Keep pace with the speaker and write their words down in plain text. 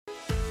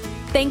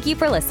Thank you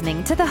for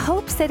listening to the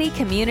Hope City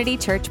Community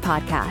Church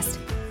podcast.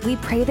 We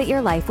pray that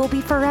your life will be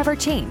forever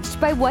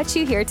changed by what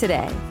you hear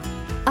today.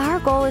 Our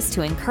goal is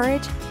to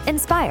encourage,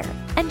 inspire,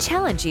 and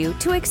challenge you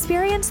to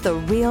experience the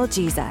real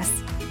Jesus.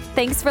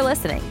 Thanks for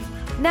listening.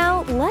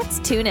 Now, let's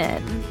tune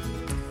in.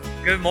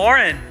 Good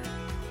morning.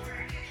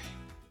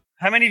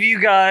 How many of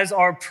you guys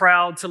are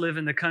proud to live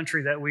in the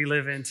country that we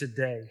live in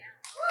today?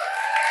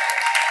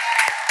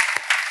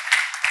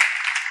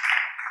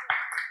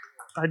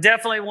 I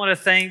definitely want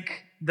to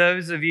thank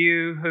those of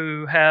you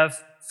who have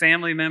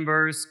family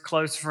members,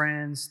 close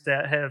friends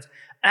that have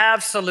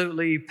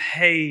absolutely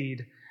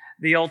paid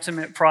the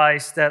ultimate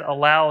price that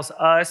allows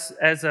us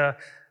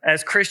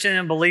as Christian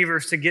and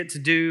believers to get to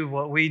do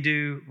what we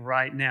do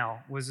right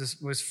now.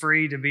 Was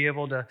free to be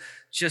able to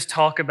just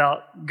talk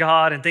about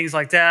God and things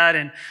like that.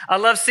 And I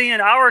love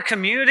seeing our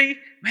community.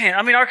 Man,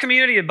 I mean, our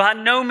community, by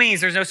no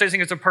means, there's no such thing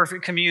as a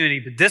perfect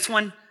community, but this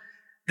one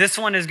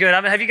is good.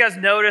 I mean, have you guys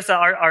noticed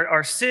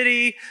our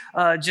city,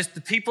 just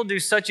the people do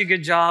such a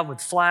good job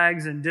with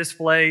flags and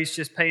displays,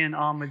 just paying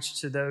homage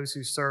to those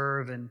who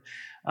serve. And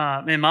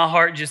my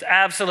heart just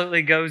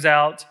absolutely goes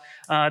out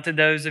to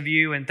those of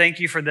you. And thank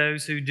you for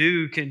those who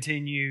do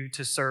continue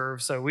to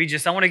serve. So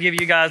I want to give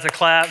you guys a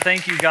clap.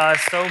 Thank you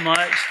guys so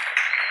much.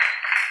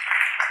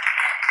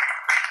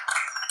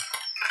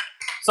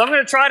 So I'm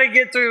going to try to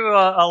get through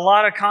a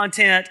lot of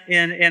content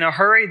in a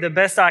hurry, the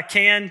best I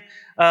can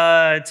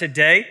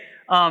today.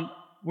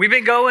 We've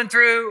been going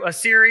through a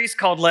series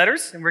called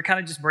Letters, and we're kind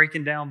of just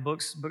breaking down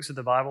books of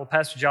the Bible.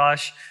 Pastor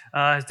Josh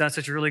has done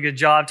such a really good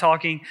job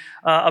talking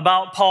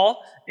about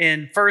Paul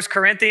in 1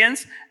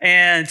 Corinthians,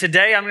 and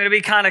today I'm going to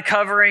be kind of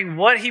covering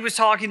what he was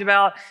talking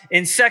about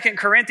in 2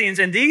 Corinthians.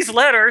 And these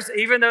letters,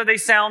 even though they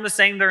sound the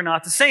same, they're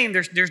not the same.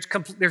 There's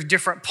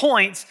different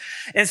points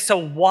as to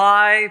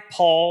why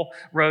Paul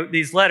wrote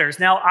these letters.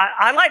 Now,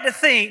 I like to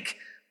think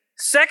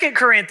 2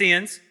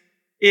 Corinthians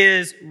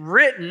is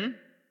written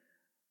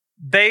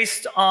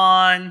based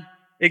on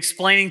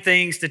explaining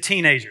things to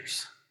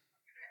teenagers.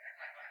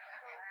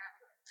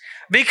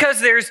 Because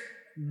there's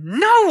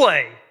no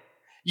way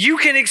you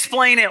can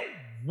explain it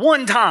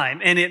one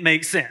time and it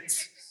makes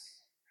sense.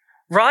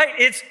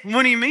 Right?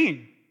 What do you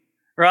mean?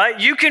 Right?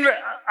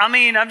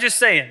 I'm just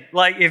saying,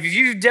 like, if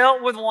you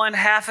dealt with one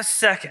half a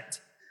second,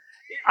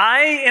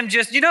 I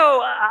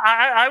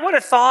would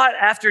have thought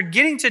after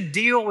getting to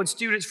deal with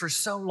students for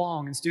so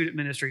long in student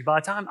ministry,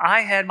 by the time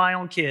I had my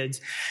own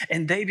kids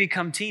and they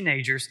become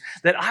teenagers,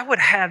 that I would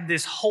have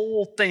this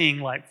whole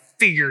thing like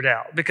figured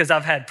out because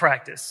I've had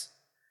practice.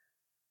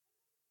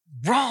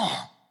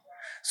 Wrong.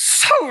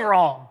 So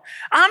wrong.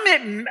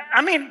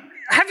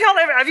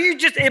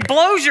 It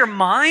blows your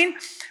mind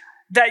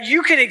that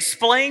you can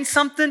explain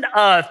something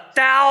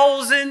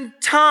 1,000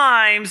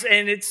 times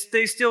and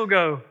they still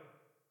go,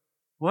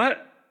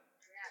 what?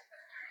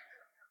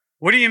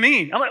 What do you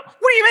mean? I'm like, what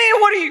do you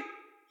mean? What do you?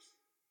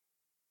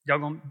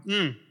 Y'all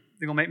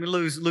they're gonna make me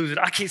lose it.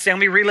 I keep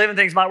saying, I'm reliving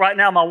things right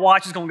now. My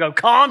watch is gonna go,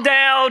 calm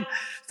down.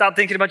 Stop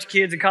thinking about your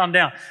kids and calm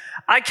down.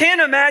 I can't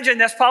imagine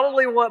that's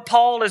probably what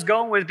Paul is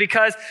going with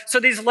so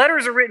these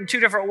letters are written two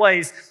different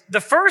ways.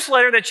 The first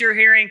letter that you're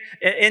hearing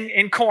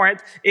in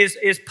Corinth is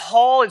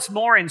Paul. It's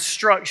more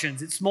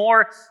instructions. It's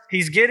more,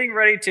 he's getting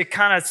ready to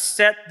kind of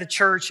set the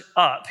church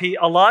up.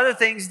 A lot of the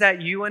things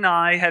that you and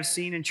I have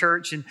seen in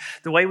church and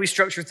the way we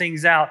structure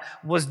things out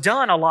was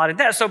done a lot in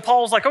that. So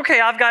Paul's like, okay,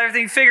 I've got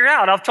everything figured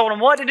out. I've told them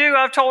what to do.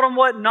 I've told them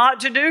what not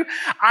to do.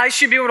 I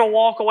should be able to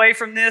walk away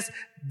from this.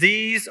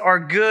 These are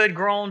good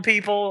grown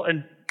people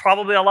and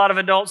probably a lot of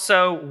adults,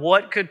 so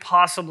what could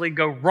possibly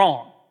go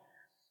wrong?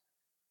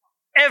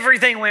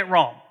 Everything went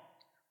wrong.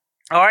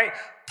 All right?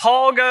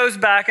 Paul goes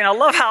back, and I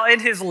love how in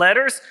his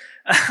letters,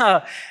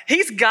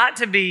 he's got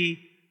to be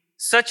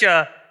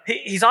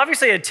he's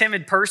obviously a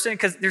timid person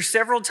because there's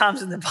several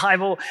times in the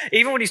Bible,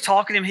 even when he's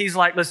talking to him, he's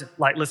like, listen,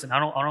 I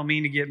don't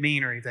mean to get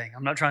mean or anything.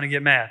 I'm not trying to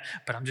get mad,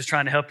 but I'm just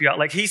trying to help you out.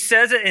 Like he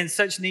says it in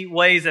such neat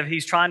ways that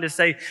he's trying to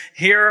say,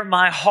 hear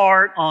my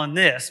heart on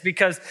this,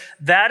 because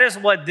that is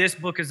what this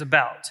book is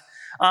about.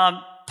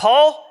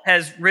 Paul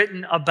has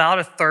written about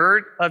a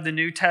third of the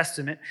New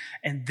Testament,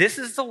 and this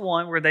is the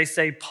one where they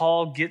say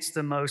Paul gets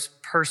the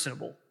most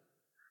personable.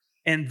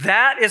 And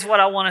that is what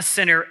I want to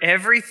center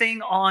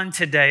everything on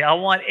today. I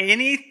want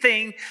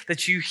anything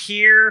that you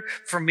hear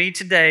from me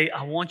today,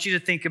 I want you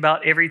to think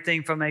about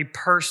everything from a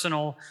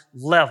personal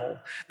level.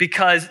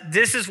 Because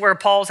this is where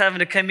Paul's having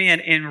to come in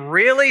and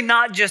really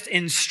not just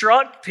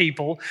instruct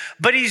people,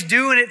 but he's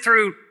doing it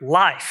through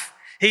life.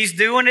 He's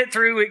doing it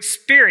through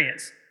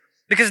experience.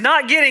 Because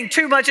not getting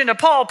too much into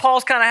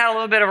Paul's kind of had a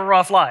little bit of a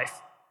rough life.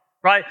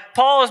 Right?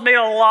 Paul has made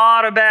a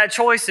lot of bad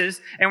choices,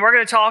 and we're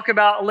going to talk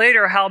about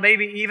later how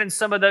maybe even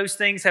some of those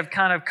things have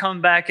kind of come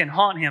back and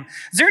haunt him.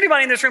 Is there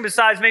anybody in this room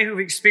besides me who've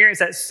experienced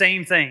that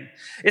same thing?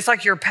 It's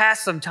like your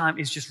past sometime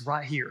is just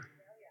right here.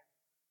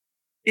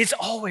 It's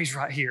always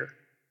right here.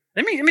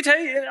 Let me tell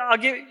you,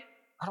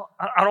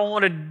 I don't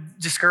want to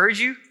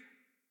discourage you.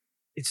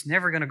 It's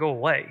never going to go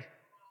away.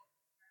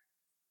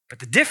 But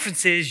the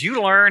difference is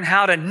you learn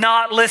how to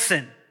not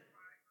listen.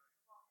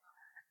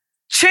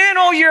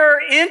 Channel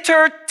your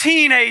inner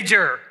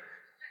teenager.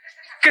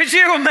 Could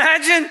you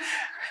imagine?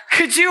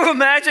 Could you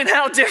imagine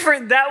how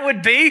different that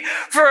would be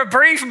for a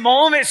brief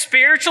moment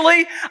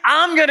spiritually?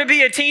 I'm going to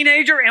be a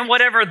teenager, and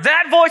whatever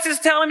that voice is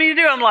telling me to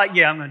do, I'm like,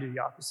 yeah, I'm going to do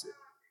the opposite.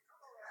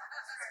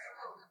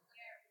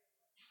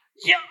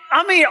 Yeah,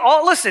 I mean,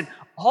 listen,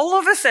 all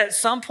of us at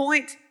some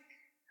point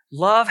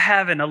love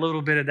having a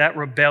little bit of that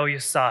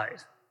rebellious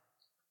side,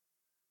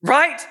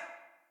 right?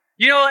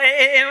 You know,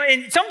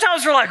 and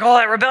sometimes we're like, oh,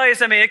 that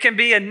rebellious, I mean, it can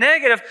be a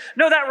negative.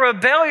 No, that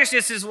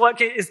rebelliousness is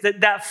what is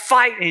that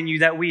fight in you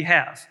that we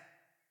have.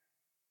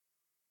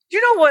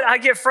 You know what I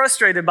get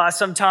frustrated by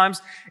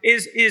sometimes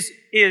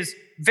is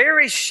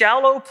very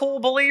shallow pool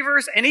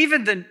believers, and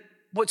even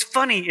what's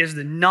funny is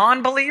the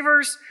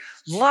non-believers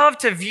love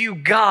to view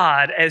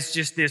God as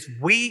just this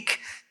weak,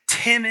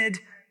 timid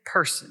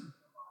person.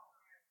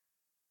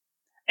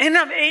 And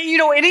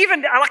and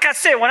even like I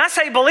said, when I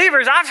say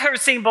believers,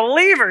 I've seen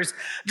believers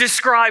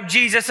describe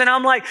Jesus, and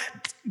I'm like,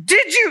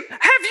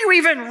 have you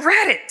even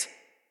read it?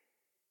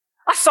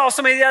 I saw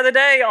somebody the other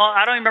day,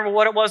 I don't even remember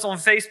what it was on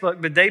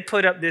Facebook, but they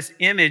put up this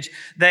image.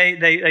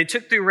 They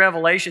took through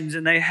Revelations,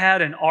 and they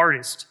had an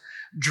artist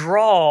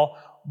draw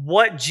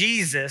what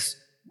Jesus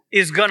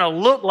is going to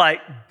look like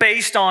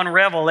based on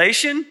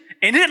Revelation,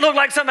 and it looked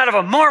like something out of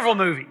a Marvel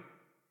movie.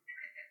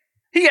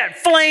 He had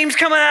flames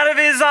coming out of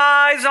his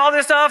eyes and all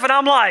this stuff, and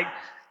I'm like,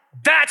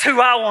 that's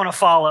who I want to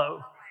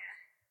follow.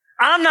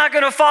 I'm not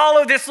going to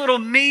follow this little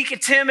meek,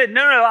 timid.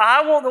 No,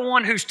 I want the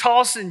one who's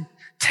tossing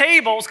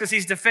tables because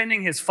he's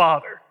defending his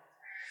Father.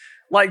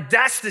 Like,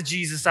 that's the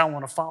Jesus I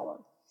want to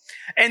follow.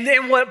 And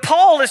then what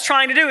Paul is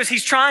trying to do is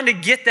he's trying to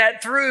get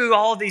that through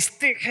all these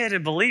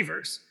thick-headed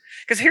believers.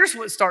 Because here's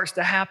what starts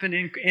to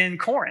happen in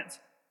Corinth.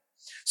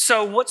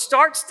 So what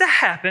starts to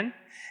happen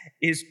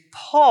is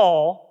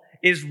Paul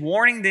is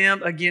warning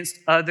them against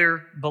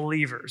other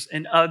believers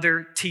and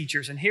other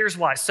teachers. And here's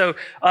why. So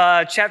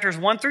chapters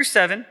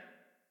 1-7,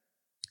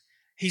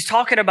 he's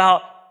talking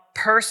about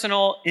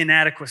personal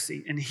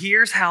inadequacy. And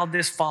here's how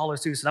this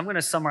follows through. So I'm going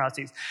to summarize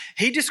these.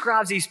 He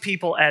describes these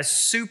people as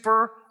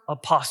super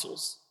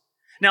apostles.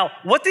 Now,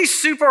 what these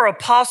super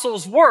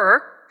apostles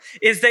were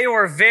is they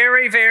were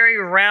very, very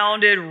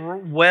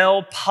rounded,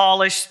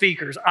 well-polished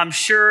speakers. I'm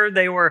sure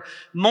they were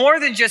more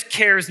than just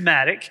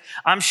charismatic.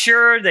 I'm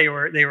sure they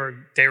were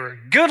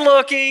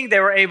good-looking. They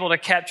were able to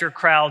capture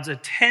crowds'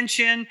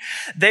 attention.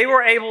 They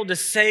were able to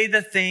say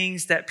the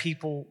things that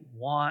people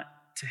want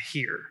to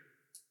hear.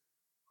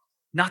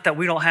 Not that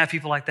we don't have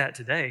people like that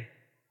today.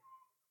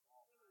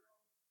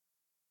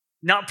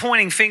 Not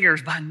pointing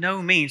fingers by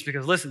no means,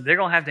 because listen, they're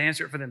going to have to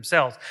answer it for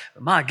themselves.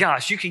 But my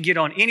gosh, you can get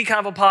on any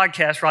kind of a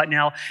podcast right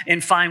now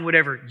and find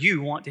whatever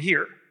you want to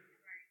hear.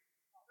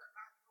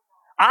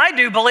 I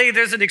do believe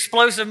there's an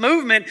explosive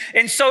movement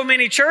in so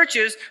many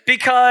churches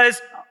because,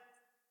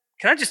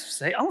 can I just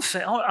say, I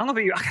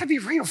got to be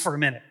real for a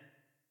minute.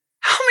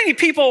 How many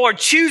people are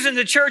choosing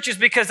the churches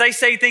because they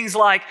say things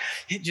like,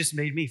 it just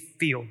made me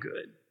feel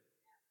good?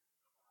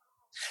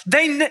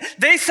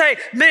 They say,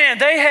 man,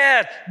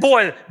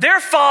 their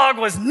fog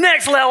was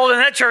next level than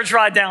that church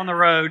right down the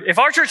road. If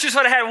our church just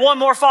would have had one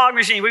more fog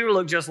machine, we would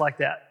look just like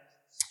that.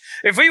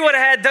 If we would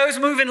have had those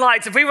moving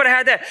lights, if we would have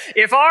had that,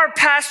 if our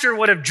pastor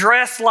would have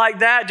dressed like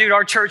that, dude,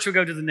 our church would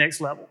go to the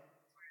next level.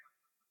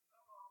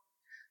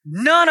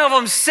 None of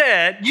them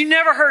said, you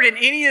never heard in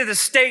any of the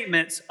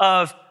statements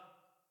of,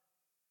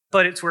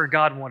 but it's where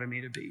God wanted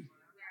me to be.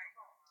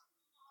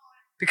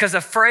 Because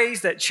a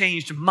phrase that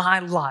changed my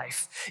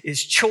life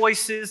is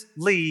choices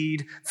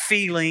lead,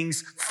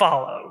 feelings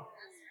follow.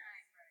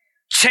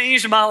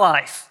 Changed my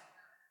life.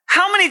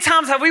 How many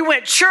times have we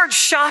went church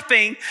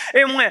shopping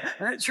and went,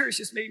 that church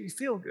just made me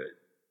feel good?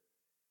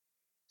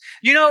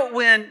 You know,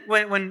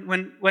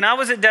 when I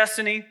was at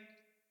Destiny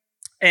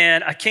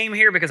and I came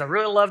here because I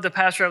really loved the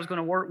pastor I was going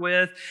to work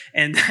with,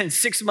 and then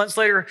 6 months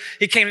later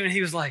he came in and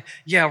he was like,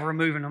 yeah, we're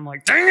moving. I'm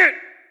like, dang it,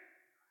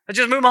 I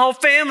just moved my whole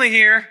family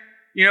here.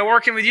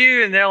 Working with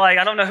you, and they're like,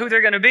 I don't know who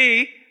they're going to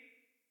be.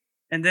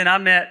 And then I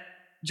met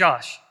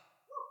Josh.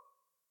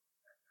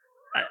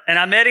 And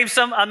I met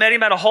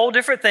him at a whole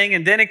different thing,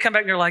 and then he come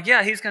back and they're like,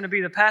 yeah, he's going to be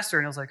the pastor.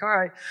 And I was like, all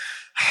right,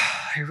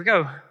 here we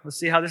go. Let's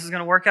see how this is going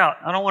to work out.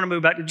 I don't want to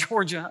move back to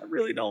Georgia. I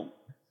really don't.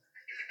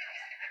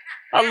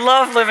 I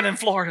love living in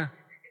Florida.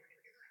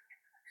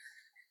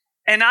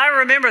 And I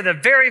remember the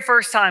very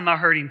first time I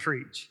heard him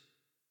preach.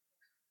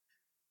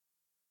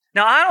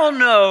 Now, I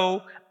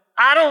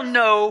don't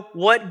know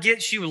what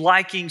gets you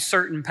liking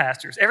certain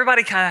pastors.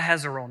 Everybody kind of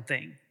has their own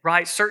thing,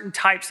 right? Certain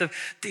types of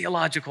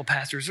theological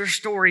pastors or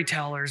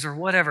storytellers or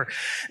whatever.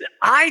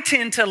 I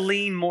tend to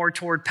lean more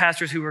toward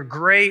pastors who are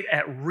great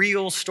at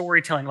real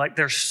storytelling, like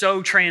they're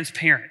so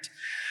transparent.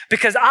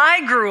 Because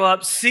I grew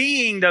up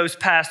seeing those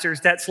pastors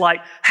that's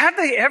like, have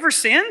they ever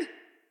sinned?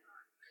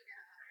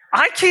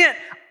 I can't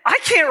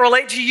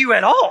relate to you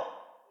at all.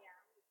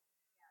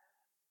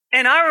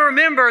 And I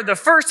remember the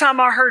first time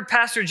I heard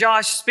Pastor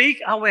Josh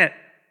speak, I went,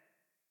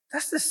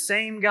 that's the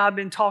same guy I've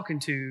been talking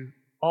to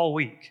all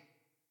week.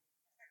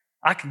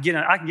 I can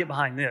get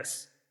behind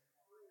this.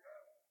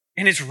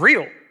 And it's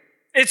real.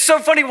 It's so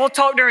funny. We'll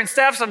talk during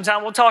staff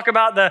sometime. We'll talk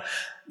about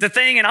the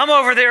thing, and I'm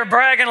over there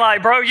bragging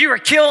like, bro, you were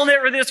killing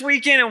it for this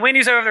weekend, and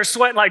Wendy's over there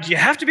sweating like, do you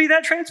have to be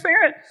that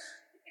transparent?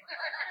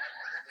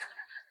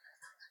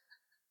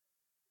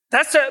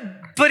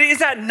 But is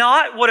that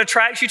not what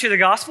attracts you to the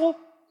gospel?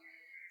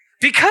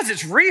 Because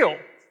it's real.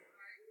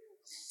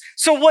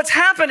 So what's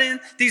happening,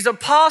 these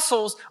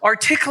apostles are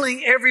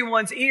tickling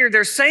everyone's ear.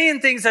 They're saying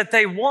things that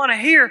they want to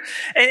hear.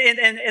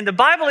 And the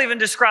Bible even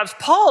describes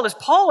Paul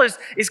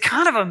is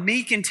kind of a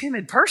meek and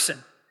timid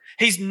person.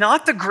 He's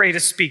not the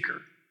greatest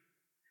speaker.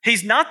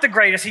 He's not the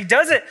greatest. He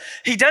does.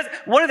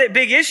 One of the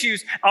big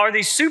issues are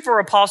these super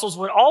apostles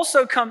would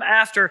also come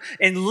after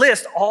and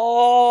list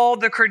all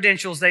the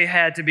credentials they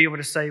had to be able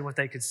to say what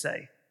they could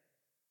say.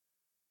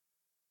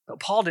 But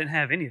Paul didn't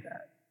have any of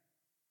that.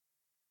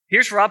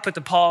 Here's where I put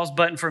the pause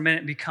button for a minute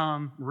and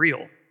become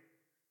real.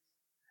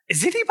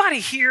 Is anybody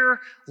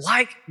here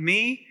like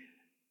me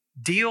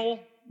deal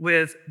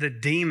with the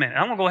demon?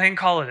 I'm going to go ahead and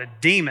call it a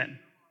demon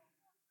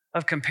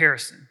of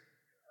comparison.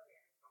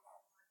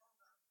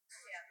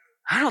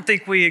 I don't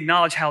think we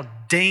acknowledge how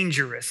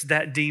dangerous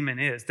that demon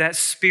is, that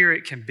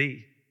spirit can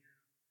be.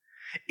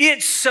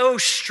 It's so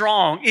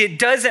strong, it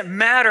doesn't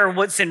matter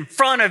what's in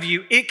front of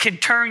you. It can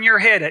turn your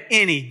head at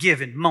any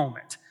given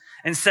moment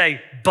and say,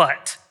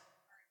 but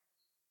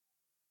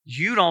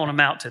you don't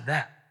amount to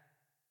that.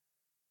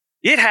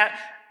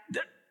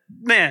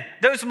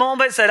 Those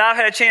moments that I've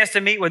had a chance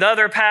to meet with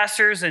other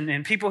pastors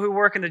and people who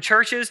work in the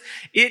churches,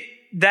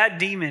 that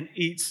demon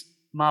eats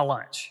my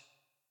lunch.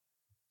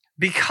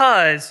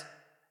 Because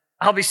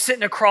I'll be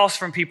sitting across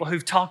from people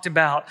who've talked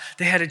about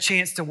they had a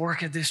chance to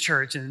work at this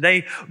church and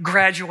they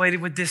graduated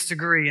with this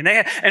degree.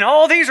 And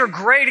all these are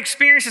great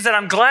experiences that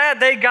I'm glad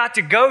they got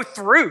to go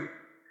through.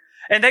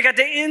 And they got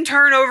to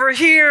intern over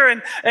here,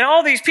 and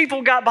all these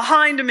people got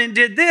behind them and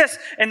did this.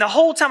 And the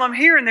whole time I'm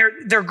hearing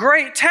their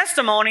great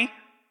testimony,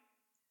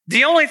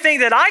 the only thing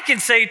that I can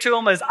say to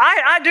them is,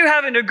 I do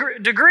have a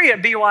degree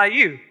at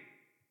BYU,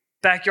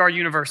 Backyard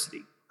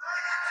University.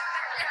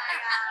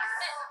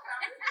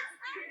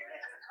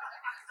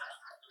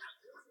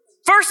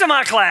 First in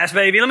my class,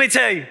 baby, let me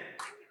tell you.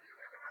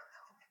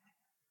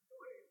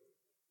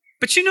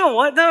 But you know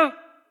what, though?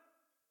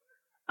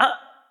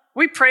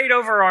 We prayed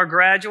over our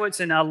graduates,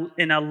 and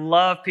I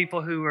love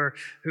people who are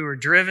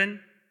driven,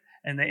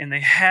 and they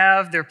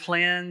have their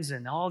plans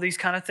and all these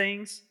kind of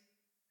things,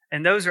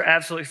 and those are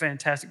absolutely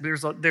fantastic.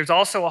 There's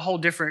also a whole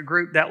different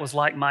group that was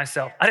like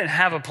myself. I didn't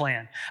have a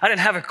plan. I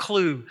didn't have a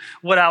clue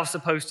what I was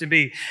supposed to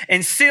be,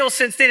 and still,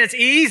 since then, it's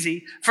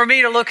easy for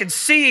me to look and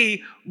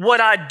see what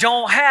I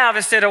don't have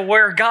instead of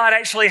where God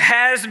actually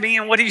has me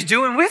and what He's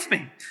doing with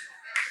me.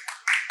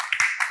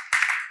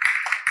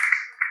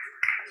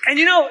 And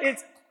you know,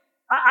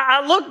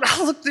 I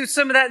look through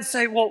some of that and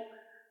say, well,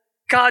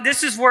 God,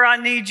 this is where I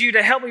need you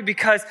to help me,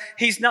 because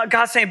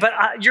God's saying, but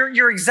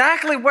you're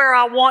exactly where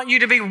I want you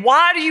to be.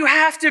 Why do you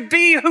have to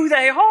be who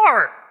they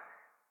are?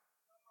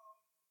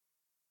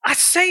 I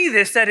say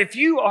this, that if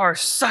you are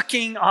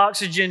sucking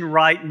oxygen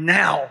right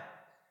now,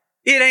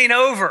 it ain't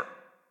over.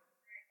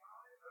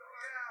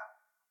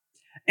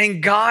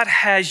 And God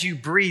has you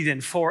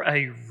breathing for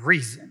a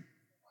reason.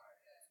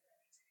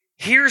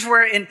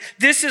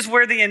 This is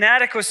where the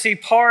inadequacy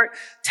part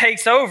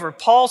takes over.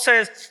 Paul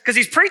says, because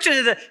he's preaching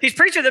to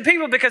the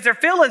people because they're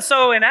feeling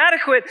so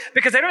inadequate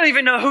because they don't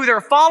even know who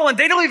they're following.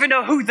 They don't even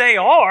know who they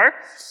are.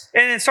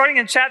 And then starting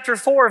in chapter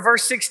 4,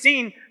 verse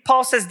 16,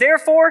 Paul says,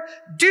 therefore,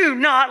 do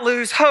not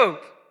lose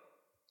hope.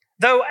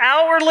 Though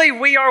outwardly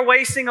we are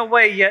wasting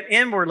away, yet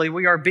inwardly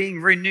we are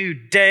being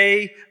renewed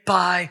day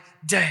by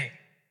day.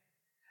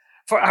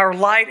 For our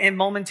light and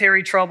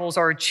momentary troubles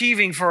are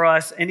achieving for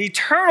us an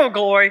eternal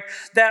glory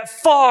that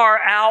far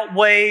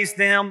outweighs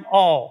them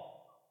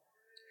all.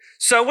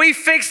 So we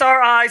fix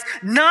our eyes,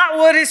 not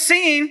what is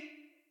seen,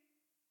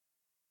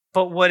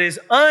 but what is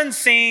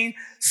unseen,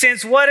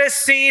 since what is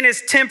seen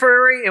is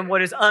temporary and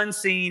what is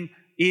unseen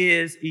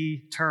is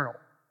eternal.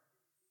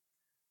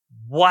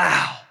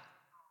 Wow.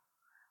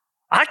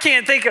 I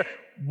can't think of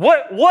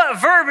what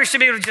verbiage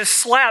should be able to just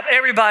slap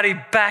everybody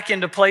back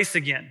into place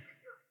again.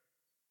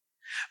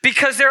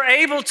 Because they're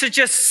able to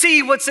just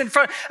see what's in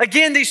front.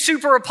 Again, these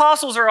super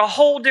apostles are a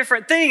whole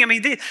different thing. I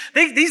mean,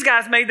 these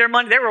guys made their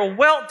money. They were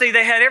wealthy.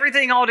 They had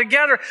everything all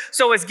together.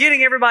 So it's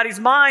getting everybody's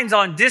minds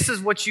on this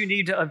is what you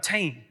need to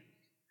obtain.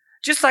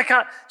 Just like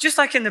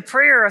in the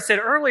prayer I said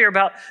earlier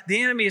about the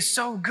enemy is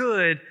so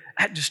good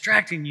at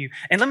distracting you.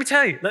 And let me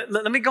tell you,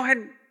 let me go ahead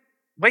and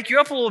wake you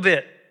up a little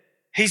bit.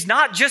 He's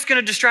not just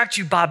going to distract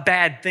you by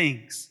bad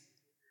things.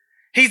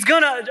 He's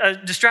going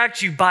to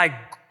distract you by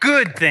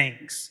good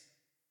things.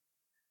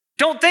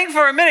 Don't think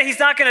for a minute he's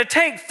not going to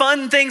take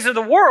fun things of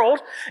the world.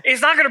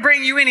 It's not going to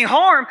bring you any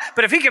harm.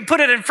 But if he can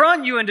put it in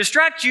front of you and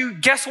distract you,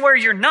 guess where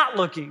you're not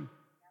looking?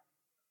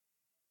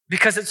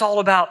 Because it's all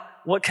about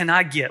what can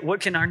I get? What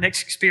can our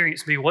next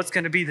experience be? What's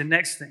going to be the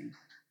next thing?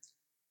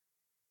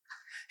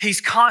 He's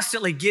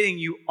constantly getting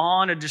you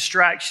on a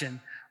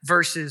distraction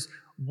versus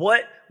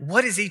what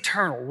is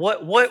eternal?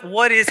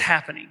 What is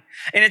happening?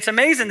 And it's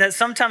amazing that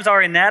sometimes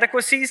our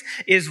inadequacies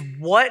is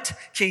what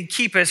can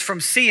keep us from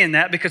seeing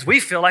that because we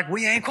feel like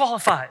we ain't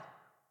qualified.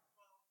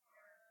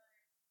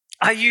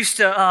 I used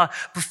to,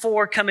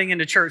 before coming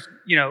into church,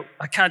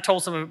 I kind of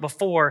told some of it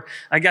before,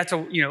 I got to,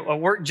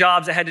 work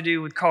jobs that had to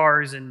do with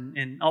cars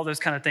and all those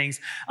kind of things.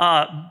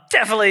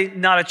 Definitely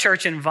not a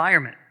church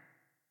environment.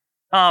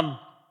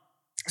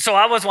 So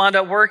I was wound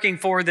up working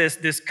for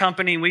this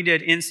company. We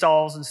did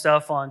installs and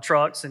stuff on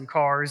trucks and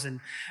cars and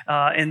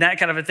that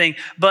kind of a thing.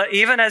 But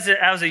even as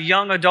a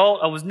young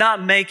adult, I was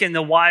not making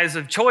the wise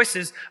of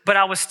choices, but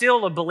I was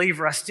still a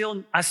believer. I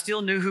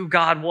still knew who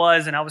God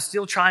was, and I was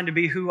still trying to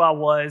be who I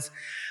was.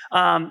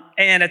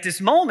 And at this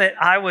moment,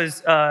 I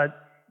was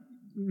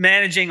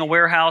managing a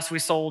warehouse. We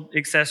sold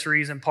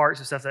accessories and parts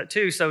and stuff like that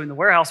too. So in the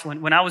warehouse,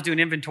 when I was doing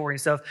inventory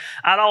and stuff,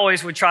 I'd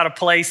always would try to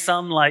play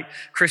some like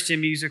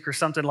Christian music or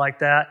something like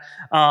that.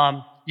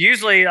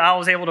 Usually I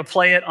was able to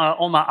play it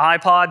on my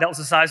iPod. That was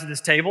the size of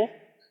this table.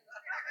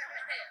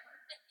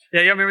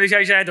 Yeah, you remember these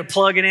guys? You had to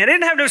plug it in. It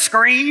didn't have no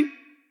screen,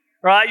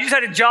 right? You just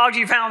had to jog.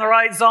 You found the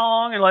right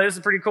song, and like, this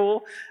is pretty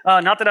cool.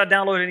 Not that I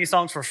downloaded any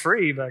songs for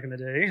free back in the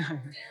day.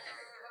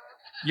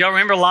 Y'all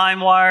remember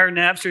LimeWire,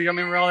 Napster? Y'all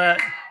remember all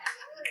that?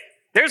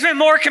 There's been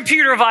more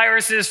computer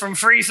viruses from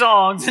free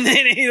songs than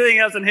anything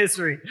else in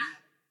history.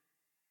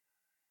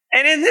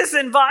 And in this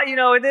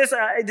environment,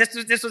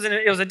 this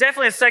was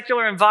definitely a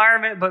secular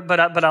environment, but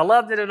I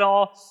loved it at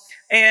all.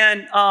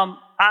 And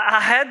I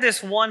had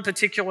this one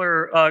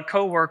particular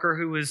coworker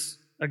who was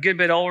a good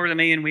bit older than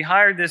me, and we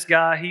hired this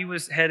guy. He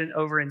was heading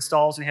over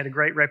installs and had a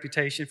great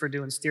reputation for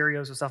doing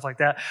stereos and stuff like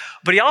that.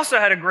 But he also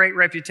had a great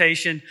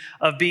reputation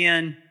of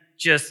being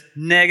just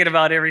negative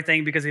about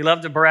everything because he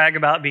loved to brag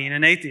about being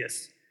an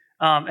atheist.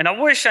 And I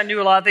wish I knew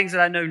a lot of things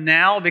that I know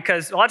now,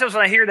 because a lot of times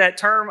when I hear that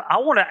term, I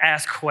want to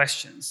ask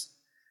questions.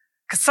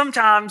 Because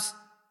sometimes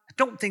I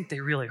don't think they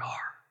really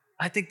are.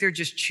 I think they're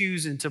just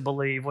choosing to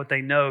believe what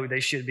they know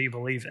they should be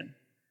believing.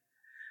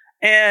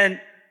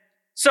 And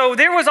so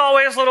there was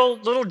always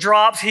little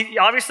drops.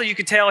 Obviously, you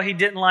could tell he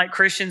didn't like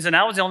Christians, and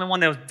I was the only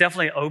one that was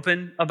definitely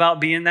open about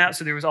being that.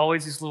 So there was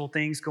always these little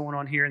things going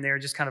on here and there,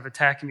 just kind of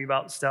attacking me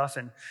about stuff.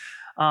 And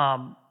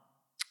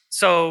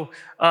So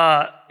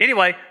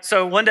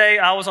one day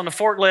I was on the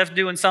forklift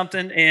doing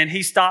something, and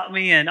he stopped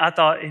me, and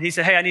he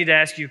said, "Hey, I need to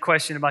ask you a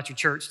question about your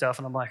church stuff."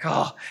 And I'm like,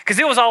 oh, because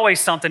it was always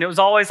something. It was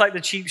always like the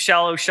cheap,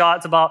 shallow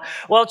shots about,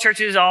 well,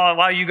 churches,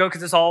 why do you go?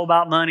 Because it's all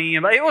about money.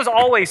 And it was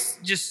always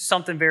just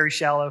something very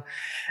shallow.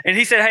 And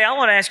he said, "Hey, I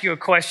want to ask you a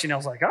question." I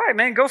was like, all right,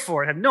 man, go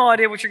for it. I have no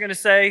idea what you're going to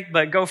say,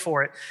 but go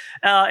for it.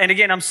 And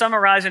again, I'm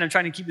summarizing. I'm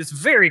trying to keep this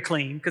very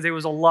clean because there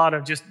was a lot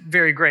of just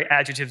very great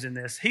adjectives in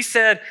this. He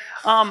said,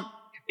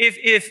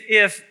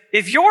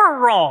 If you're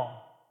wrong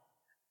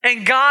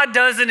and God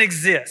doesn't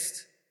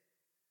exist,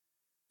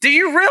 do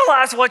you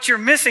realize what you're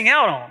missing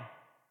out on?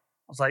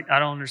 I was like, I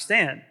don't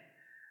understand.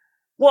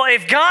 Well,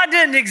 if God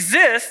didn't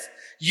exist,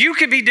 you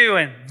could be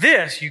doing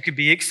this. You could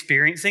be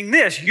experiencing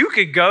this. You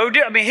could go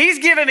do, he's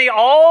given me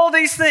all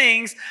these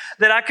things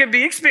that I could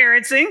be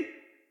experiencing,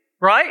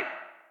 right?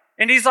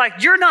 And he's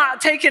like, you're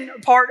not taking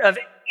part of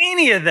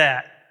any of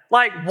that.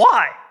 Like,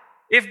 why?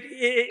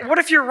 What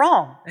if you're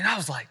wrong? And I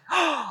was like,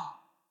 oh.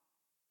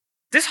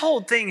 This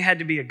whole thing had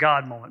to be a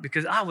God moment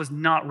because I was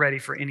not ready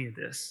for any of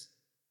this.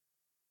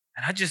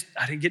 And I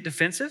didn't get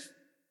defensive.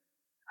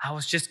 I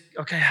was just,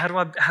 okay, how do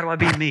I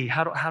be me?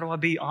 How do I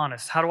be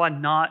honest? How do I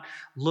not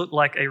look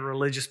like a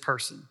religious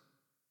person?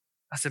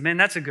 I said, man,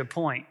 that's a good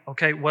point.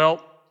 Okay,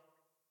 well,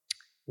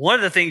 one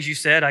of the things you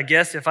said, I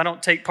guess if I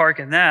don't take part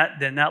in that,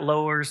 then that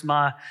lowers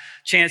my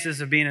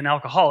chances of being an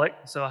alcoholic.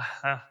 So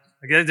I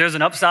guess there's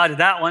an upside to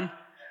that one.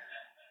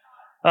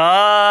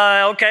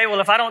 Okay,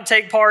 well, if I don't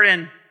take part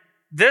in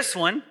this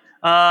one,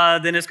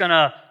 then it's going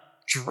to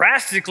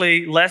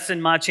drastically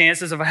lessen my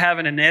chances of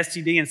having an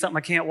STD and something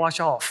I can't wash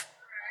off.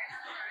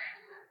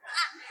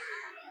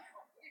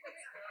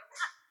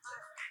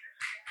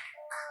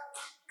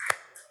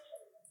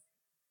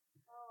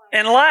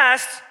 And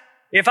last,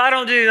 if I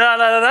don't do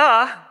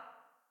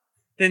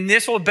then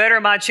this will better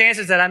my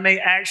chances that I may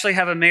actually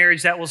have a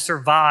marriage that will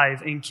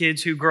survive and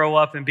kids who grow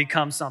up and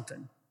become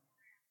something.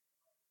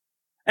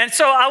 And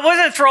so I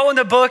wasn't throwing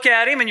the book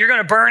at him and you're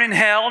going to burn in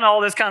hell and all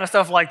this kind of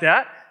stuff like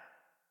that.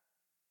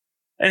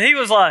 And he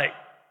was like,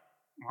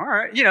 all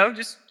right,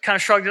 just kind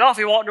of shrugged it off.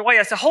 He walked away.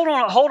 I said, hold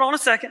on a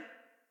second.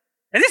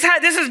 And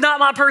this is not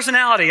my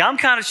personality. I'm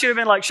kind of should have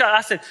been like, shut.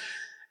 I said,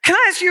 can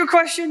I ask you a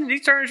question? And he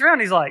turns around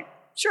and he's like,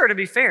 sure, to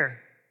be fair.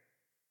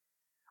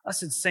 I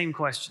said, same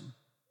question.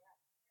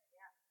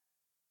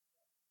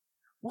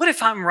 What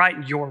if I'm right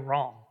and you're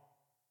wrong?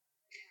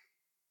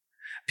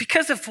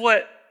 Because of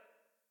what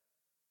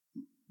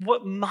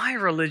my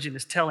religion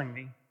is telling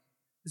me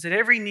is that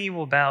every knee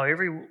will bow,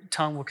 every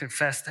tongue will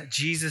confess that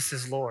Jesus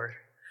is Lord.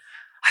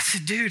 I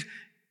said, dude,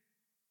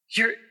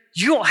 you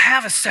don't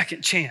have a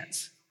second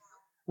chance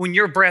when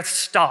your breath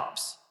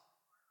stops.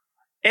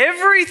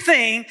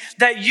 Everything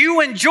that you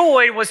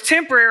enjoyed was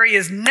temporary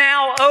is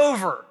now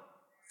over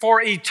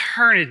for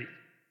eternity.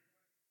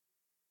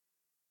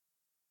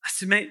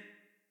 said, man,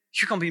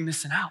 you're going to be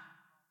missing out.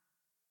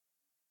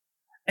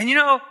 And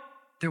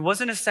there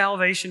wasn't a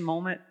salvation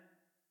moment.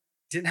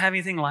 Didn't have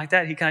anything like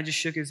that. He kind of just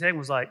shook his head and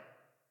was like,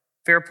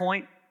 fair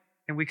point.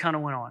 And we kind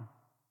of went on.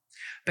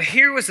 But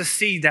here was a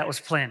seed that was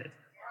planted.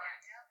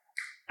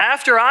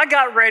 After I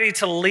got ready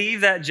to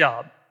leave that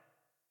job,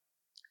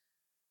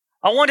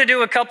 I wanted to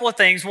do a couple of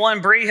things.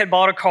 One, Bree had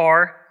bought a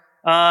car,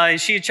 and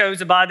she had chose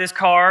to buy this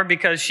car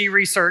because she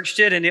researched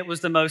it, and it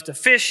was the most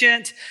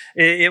efficient.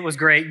 It was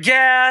great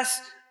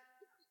gas.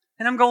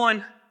 And I'm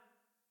going,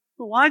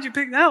 well, why'd you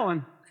pick that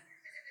one?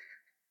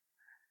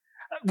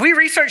 We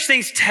research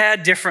things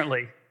tad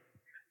differently.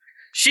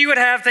 She would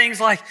have things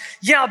like,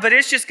 yeah, but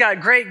it's just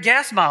got great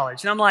gas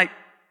mileage. And I'm like,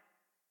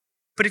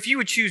 but if you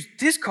would choose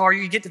this car,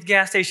 you could get to the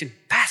gas station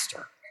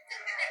faster.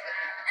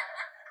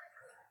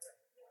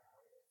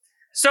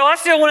 So I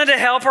still wanted to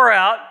help her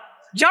out.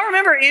 Do y'all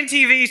remember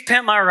MTV's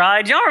Pimp My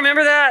Ride? Do y'all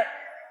remember that?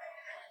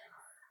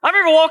 I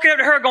remember walking up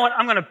to her going,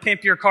 I'm going to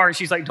pimp your car. And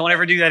she's like, don't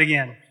ever do that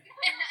again.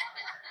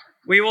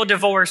 We will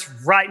divorce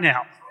right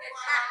now.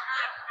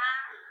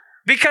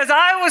 Because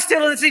I was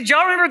still in the scene. Do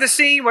y'all remember the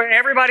scene where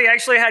everybody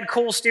actually had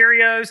cool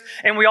stereos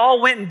and we all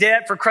went in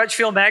debt for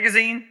Crutchfield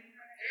magazine?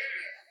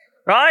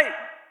 Right?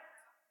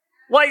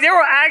 Like there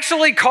were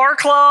actually car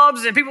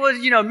clubs and people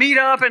would, meet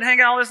up and hang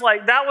out.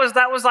 Like that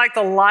was like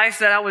the life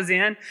that I was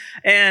in.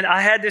 And I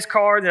had this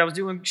car that I was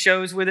doing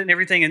shows with it and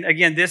everything. And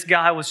again, this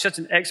guy was such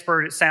an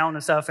expert at sound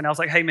and stuff. And I was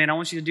like, hey man, I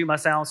want you to do my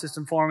sound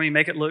system for me,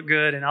 make it look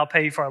good, and I'll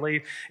pay you before I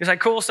leave. He was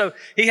like, cool. So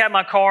he had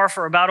my car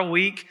for about a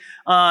week.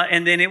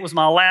 And then it was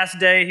my last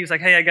day. He was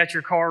like, hey, I got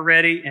your car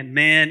ready. And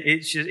man,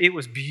 it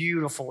was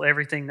beautiful,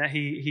 everything that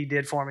he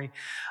did for me.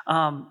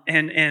 And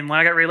when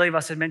I got ready to leave, I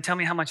said, man, tell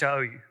me how much I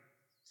owe you.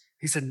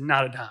 He said,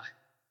 not a dime.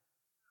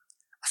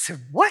 I said,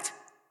 what?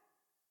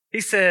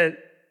 He said,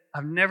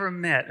 I've never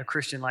met a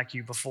Christian like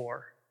you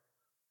before.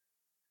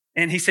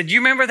 And he said, you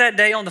remember that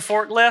day on the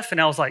forklift? And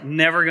I was like,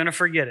 never going to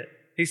forget it.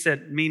 He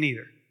said, me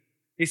neither.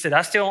 He said,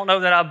 I still don't know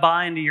that I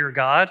buy into your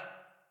God.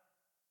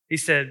 He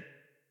said,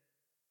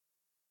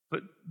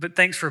 but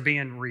thanks for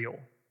being real.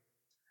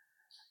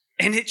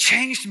 And it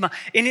changed and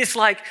it's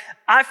like,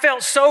 I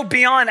felt so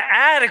beyond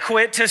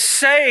adequate to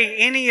say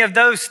any of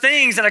those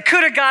things. And I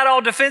could have got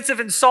all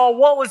defensive and saw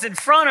what was in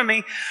front of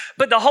me.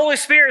 But the Holy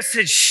Spirit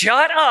said,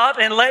 shut up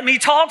and let me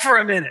talk for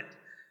a minute.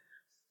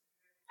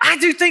 I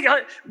do think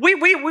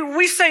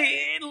we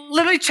say,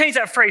 let me change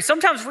that phrase.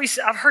 Sometimes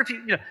I've heard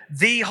people,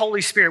 the Holy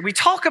Spirit. We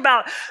talk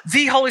about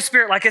the Holy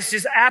Spirit like it's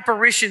just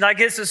apparition, like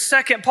it's a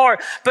second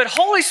part. But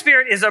Holy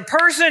Spirit is a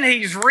person.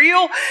 He's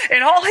real.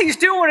 And all he's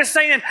doing is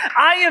saying,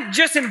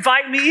 just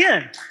invite me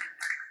in.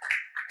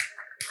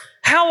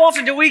 How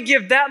often do we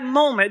give that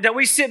moment that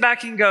we sit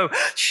back and go,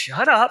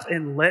 shut up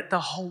and let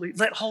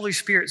Holy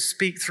Spirit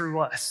speak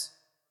through us?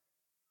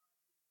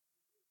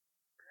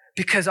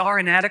 Because our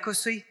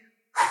inadequacy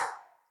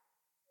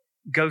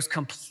goes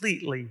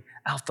completely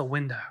out the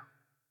window.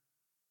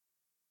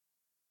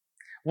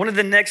 One of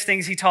the next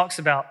things he talks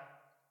about,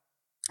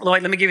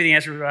 let me give you the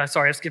answer.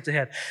 Sorry, I skipped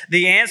ahead.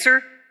 The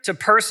answer to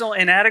personal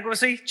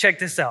inadequacy, check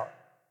this out,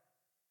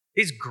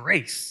 is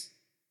grace.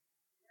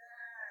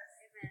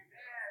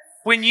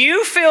 When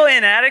you feel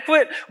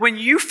inadequate, when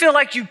you feel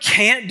like you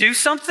can't do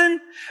something,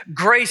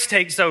 grace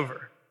takes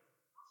over.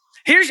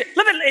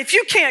 If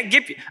you can't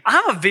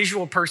I'm a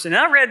visual person, and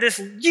I read this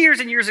years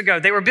and years ago.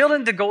 They were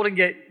building the Golden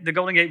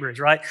Gate Bridge,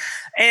 right?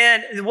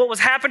 And what was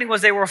happening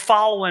was they were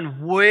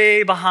following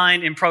way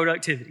behind in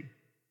productivity,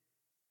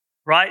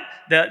 right?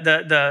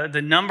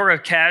 The number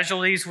of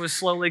casualties was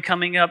slowly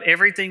coming up.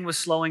 Everything was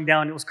slowing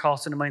down. It was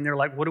costing them money. They're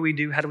like, what do we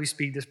do? How do we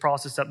speed this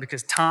process up?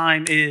 Because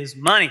time is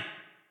money,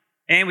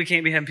 and we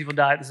can't be having people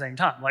die at the same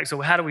time. So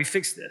how do we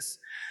fix this?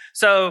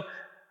 So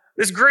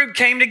this group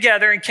came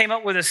together and came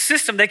up with a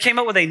system. They came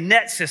up with a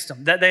net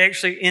system that they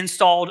actually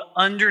installed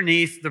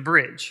underneath the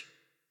bridge.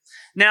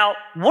 Now,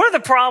 one of the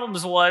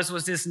problems was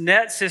this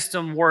net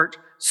system worked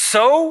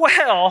so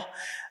well,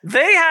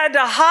 they had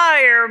to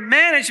hire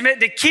management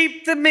to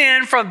keep the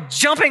men from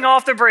jumping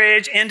off the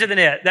bridge into the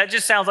net. That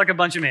just sounds like a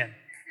bunch of men.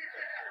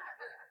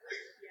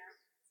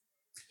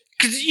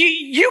 Because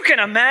you can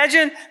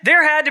imagine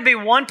there had to be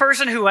one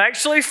person who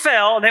actually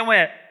fell and they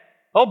went,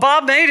 oh,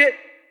 Bob made it.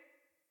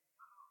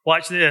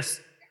 Watch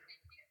this.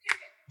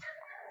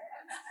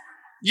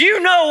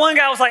 One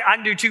guy was like, I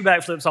can do 2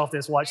 backflips off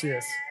this. Watch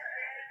this.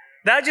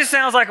 That just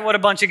sounds like what a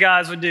bunch of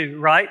guys would do,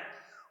 right?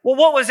 Well,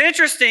 what was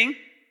interesting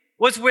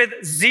was with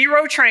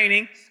zero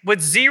training, with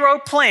zero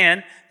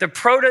plan, the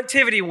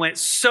productivity went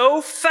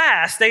so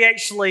fast, they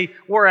actually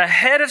were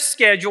ahead of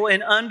schedule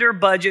and under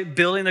budget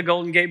building the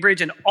Golden Gate Bridge,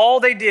 and all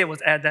they did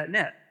was add that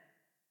net.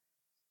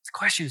 The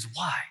question is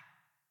why?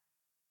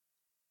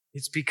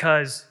 It's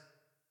because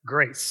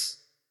grace.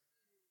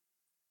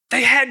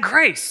 They had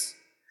grace.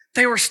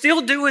 They were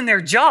still doing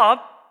their job,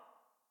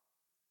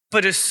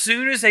 but as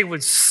soon as they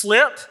would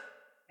slip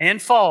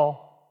and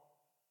fall,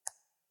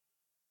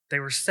 they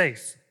were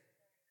safe.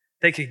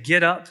 They could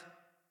get up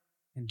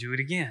and do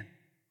it again.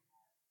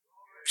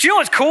 Do you know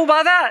what's cool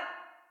about that?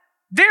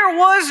 There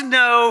was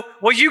no,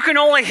 well, you can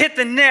only hit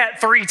the net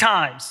 3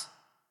 times.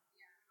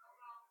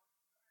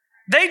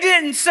 They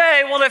didn't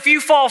say, well, if you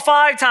fall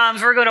 5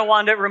 times, we're going to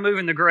wind up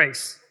removing the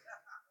grace.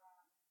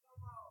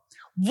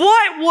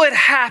 What would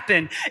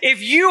happen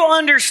if you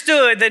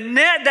understood the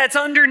net that's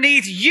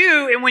underneath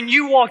you, and when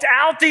you walked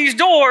out these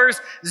doors,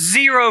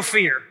 0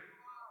 fear?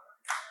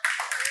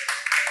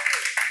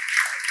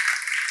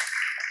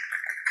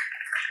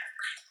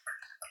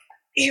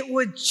 It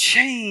would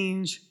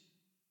change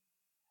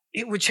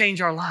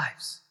our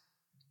lives.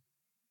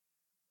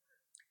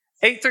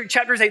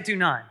 Chapters 8 through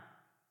 9,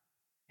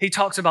 he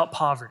talks about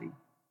poverty.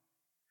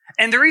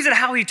 And the reason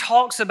how he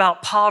talks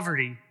about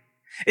poverty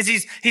is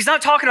he's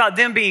not talking about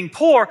them being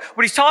poor.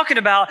 What he's talking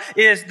about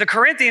is the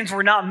Corinthians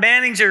were not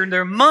managing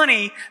their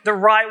money the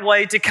right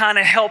way to kind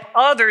of help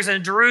others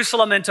in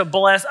Jerusalem and to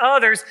bless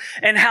others,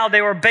 and how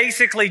they were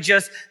basically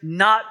just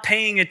not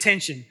paying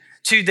attention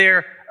to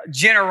their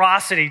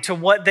generosity, to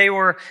what they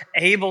were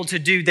able to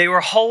do. They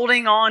were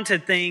holding on to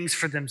things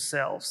for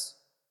themselves.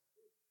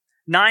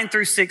 9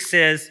 through 6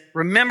 says,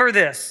 remember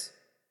this.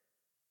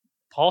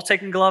 Paul's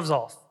taking gloves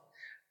off.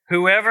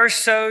 Whoever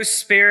sows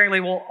sparingly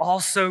will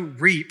also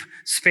reap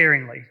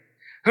sparingly.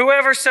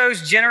 Whoever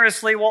sows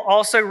generously will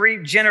also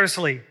reap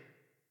generously.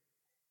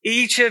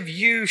 Each of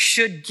you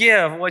should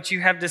give what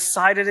you have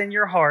decided in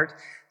your heart,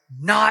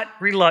 not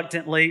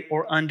reluctantly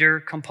or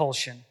under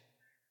compulsion.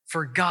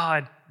 For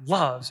God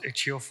loves a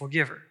cheerful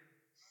giver.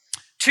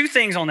 2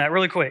 things on that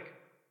really quick.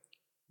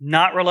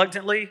 Not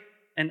reluctantly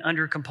and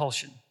under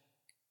compulsion.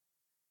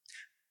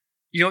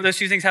 You know what those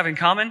 2 things have in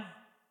common?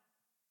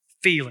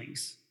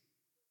 Feelings.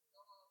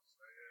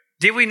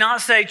 Did we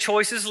not say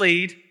choices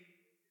lead,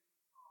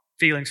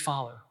 feelings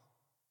follow?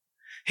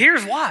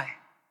 Here's why.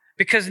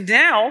 Because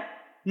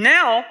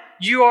now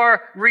you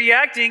are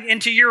reacting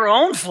into your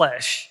own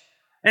flesh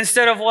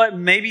instead of what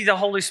maybe the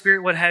Holy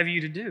Spirit would have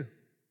you to do.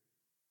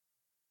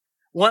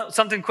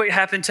 Something quick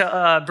happened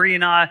to Bree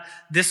and I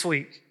this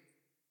week.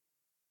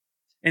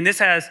 And this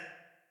has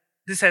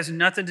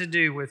nothing to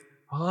do with,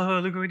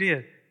 oh, look what we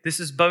did. This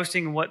is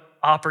boasting what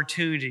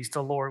opportunities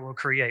the Lord will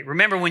create.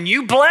 Remember, when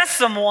you bless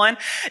someone,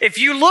 if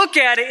you look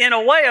at it in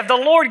a way of the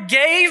Lord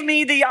gave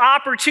me the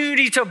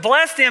opportunity to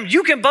bless them,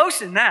 you can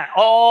boast in that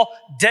all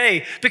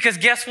day. Because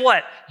guess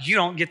what? You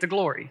don't get the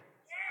glory.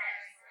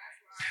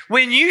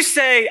 When you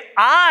say,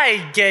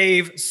 I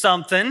gave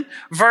something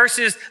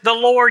versus the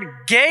Lord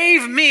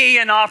gave me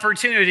an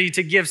opportunity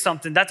to give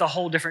something, that's a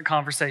whole different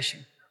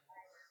conversation.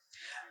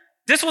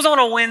 This was on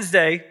a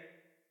Wednesday,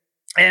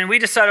 and we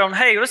decided on,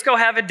 hey, let's go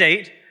have a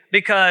date,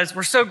 because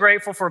we're so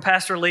grateful for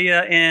Pastor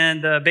Leah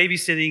and the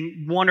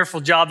babysitting wonderful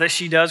job that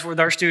she does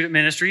with our student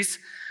ministries.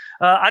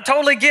 I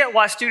totally get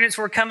why students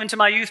were coming to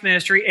my youth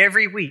ministry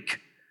every week.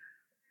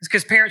 It's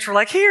because parents were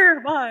like, here,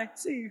 bye,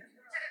 see you.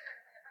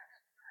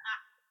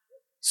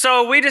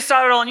 So we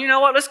decided on, you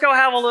know what, let's go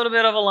have a little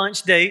bit of a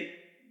lunch date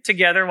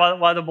together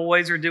while the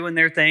boys are doing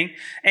their thing.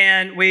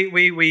 And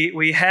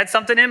we had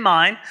something in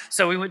mind.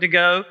 So we went to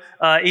go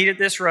eat at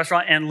this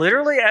restaurant. And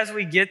literally as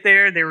we get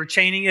there, they were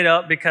chaining it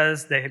up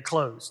because they had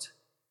closed.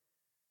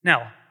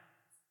 Now,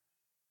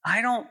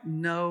 I don't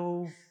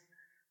know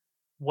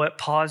what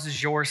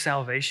pauses your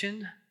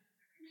salvation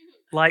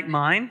like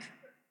mine.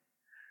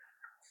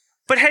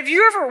 But have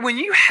you ever, when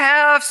you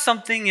have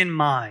something in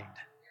mind,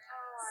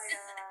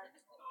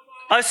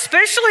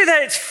 especially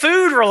that it's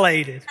food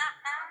related,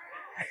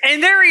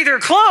 and they're either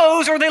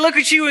closed or they look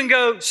at you and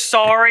go,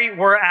 sorry,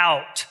 we're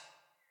out.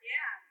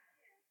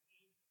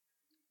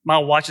 My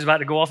watch is about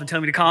to go off and tell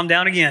me to calm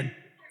down again.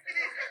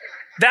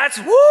 That's,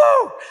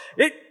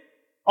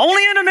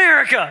 only in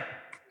America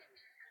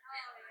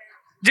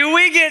do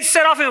we get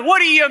set off in, what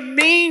do you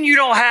mean you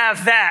don't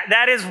have that?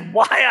 That is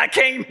why I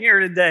came here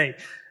today.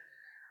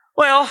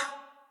 Well,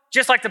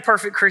 just like the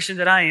perfect Christian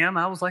that I am,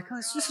 I was like,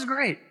 this is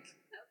great.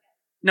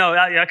 No,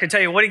 I can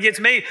tell you what it gets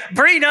me.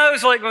 Bree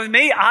knows, like with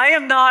me,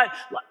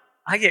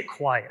 I get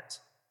quiet.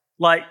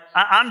 Like,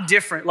 I'm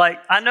different. Like,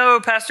 I know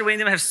Pastor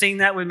William have seen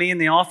that with me in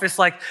the office.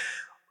 Like,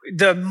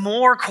 the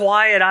more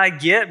quiet I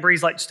get,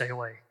 Bree's like, stay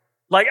away.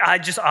 Like,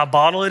 I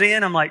bottle it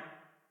in. I'm like,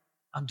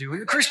 I'm doing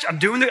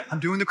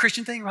the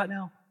Christian thing right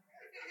now.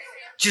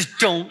 Just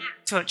don't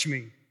touch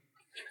me.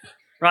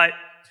 Right?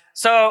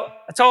 So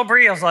I told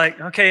Bree, I was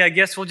like, okay, I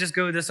guess we'll just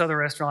go to this other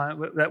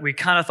restaurant that we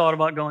kind of thought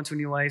about going to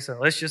anyway. So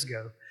let's just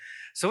go.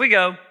 So we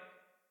go,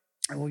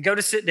 and we go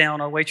to sit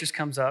down. Our waitress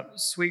comes up,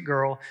 sweet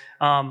girl,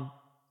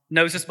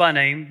 knows us by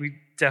name. We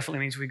definitely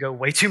means we go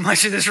way too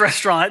much to this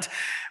restaurant,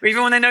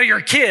 even when they know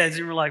you're kids.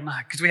 And we're like,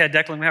 because we had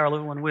Declan, we had our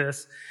little one with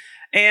us.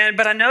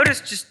 But I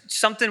noticed just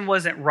something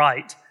wasn't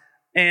right.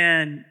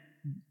 And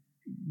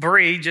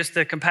Bree, just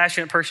the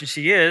compassionate person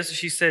she is,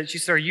 she said,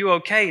 are you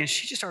okay? And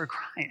she just started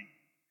crying.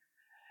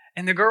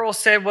 And the girl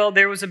said, well,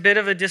 there was a bit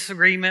of a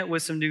disagreement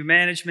with some new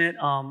management.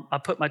 I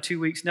put my 2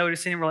 weeks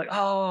notice in. We're like,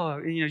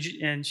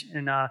 and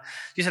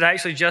she said, I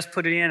actually just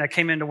put it in. I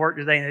came into work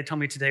today and they told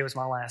me today was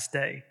my last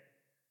day.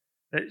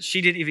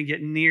 She didn't even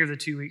get near the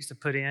 2 weeks to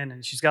put in,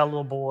 and she's got a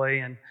little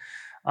boy. And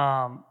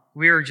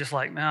we were just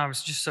like, man, I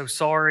was just so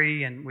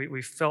sorry, and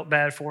we felt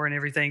bad for her and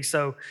everything.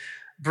 So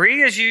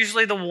Bree is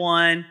usually the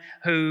one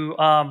who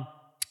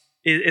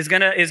is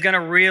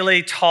gonna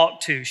really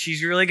talk to.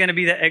 She's really gonna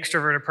be the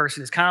extroverted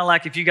person. It's kind of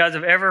like if you guys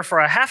have ever, for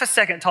a half a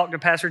second, talked to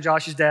Pastor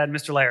Josh's dad,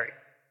 Mr. Larry.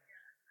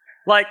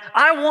 Like,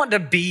 I want to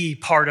be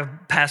part of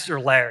Pastor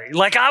Larry.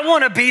 Like, I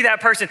want to be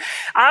that person.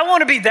 I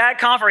want to be that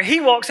confident.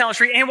 He walks down the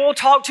street and will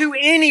talk to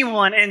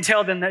anyone and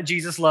tell them that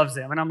Jesus loves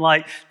them. And I'm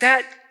like,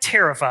 that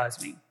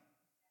terrifies me.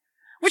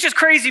 Which is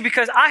crazy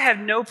because I have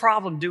no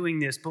problem doing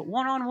this. But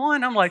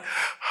one-on-one, I'm like,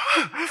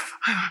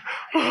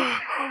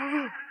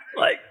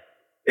 like,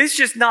 it's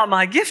just not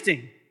my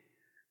gifting.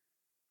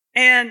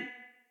 And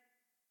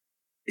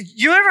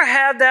you ever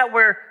have that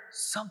where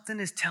something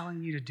is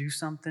telling you to do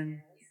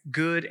something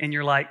good and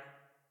you're like,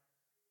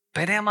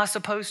 but am I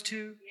supposed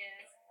to?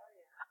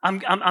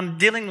 I'm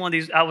dealing with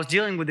these. I was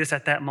dealing with this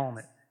at that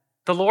moment.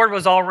 The Lord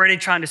was already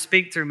trying to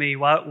speak through me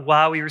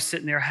while we were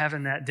sitting there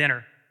having that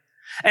dinner.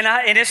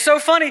 And it's so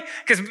funny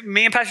because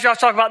me and Pastor Josh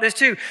talk about this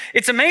too.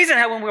 It's amazing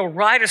how when we'll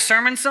write a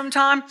sermon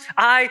sometime,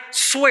 I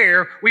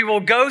swear we will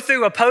go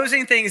through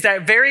opposing things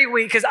that very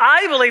week because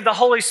I believe the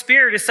Holy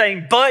Spirit is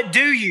saying, but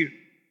do you?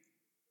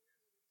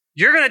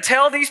 You're going to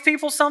tell these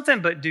people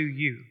something, but do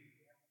you?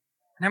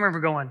 And I remember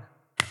going,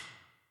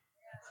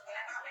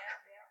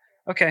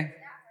 okay.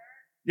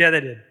 Yeah,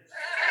 they did.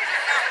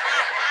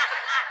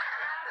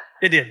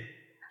 It did.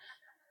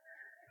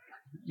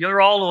 You're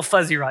all a little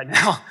fuzzy right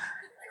now.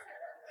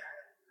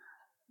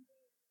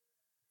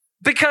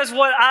 Because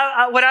what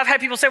I've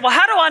had people say, well,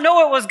 how do I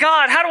know it was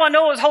God? How do I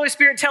know it was Holy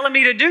Spirit telling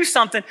me to do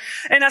something?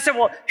 And I said,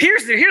 well,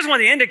 here's one of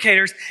the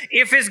indicators.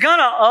 If it's going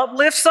to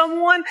uplift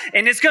someone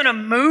and it's going to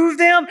move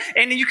them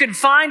and you can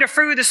find a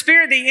fruit of the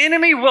Spirit, the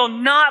enemy will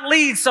not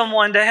lead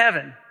someone to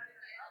heaven.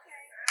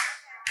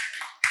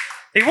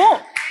 He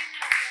won't.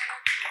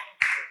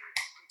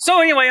 So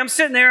anyway, I'm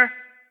sitting there.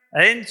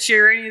 I didn't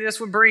share any of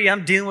this with Bree.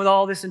 I'm dealing with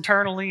all this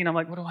internally. And I'm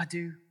like, what do I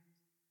do?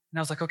 And I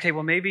was like, okay,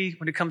 well, maybe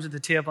when it comes to the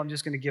tip, I'm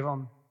just going to give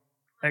them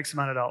X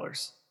amount of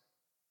dollars.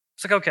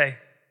 It's like, okay.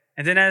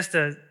 And then as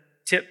the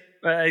tip,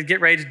 get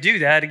ready to do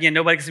that, again,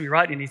 nobody can see me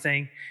writing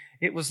anything.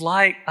 It was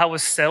like I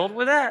was settled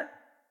with that.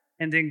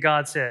 And then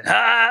God said,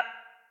 I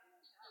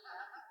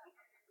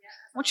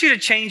want you to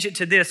change it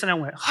to this. And I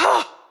went,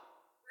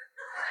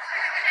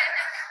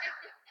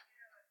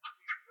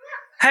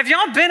 Have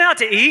y'all been out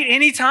to eat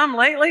any time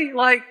lately?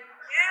 Like,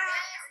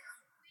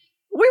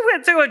 we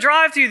went through a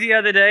drive-thru the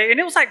other day, and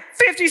it was like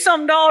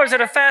 $50-something at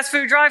a fast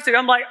food drive-thru.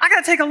 I'm like, I got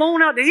to take a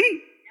loan out to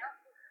eat.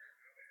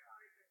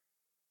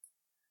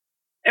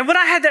 And when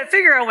I had that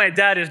figure, I went,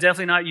 that is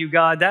definitely not you,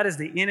 God. That is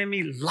the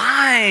enemy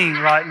lying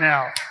right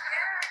now.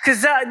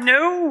 Because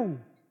no.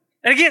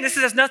 And again, this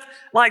is nothing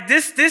like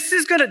this.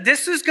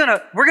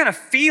 We're going to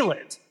feel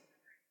it.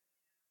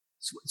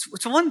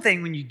 It's one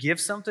thing when you give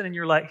something and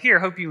you're like, here,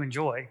 hope you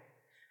enjoy.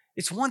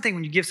 It's one thing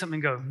when you give something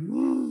and go,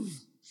 ooh.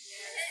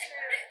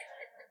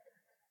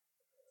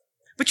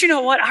 But you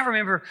know what? I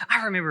remember,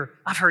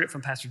 I've heard it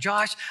from Pastor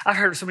Josh. I've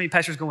heard so many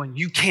pastors going,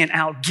 you can't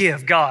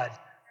outgive God.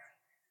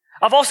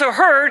 I've also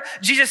heard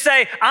Jesus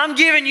say, I'm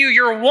giving you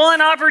your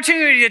one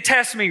opportunity to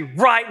test me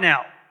right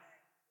now.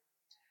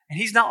 And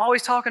he's not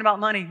always talking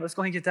about money. Let's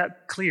go ahead and get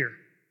that clear.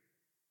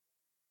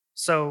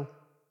 So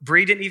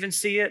Bree didn't even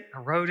see it. I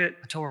wrote it.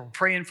 I told her we're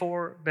praying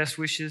for her. Best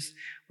wishes.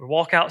 We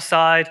walk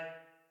outside.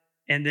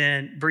 And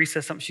then Bree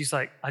says something. She's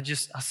like, I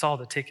saw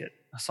the ticket.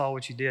 I saw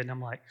what you did. And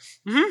I'm like,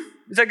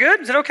 is that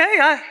good? Is it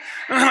okay?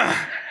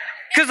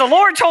 Because the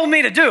Lord told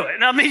me to do it.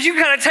 And I mean, you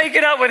got to take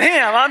it up with him.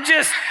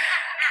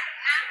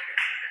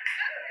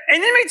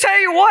 And let me tell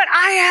you what,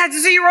 I had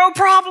zero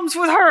problems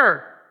with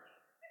her.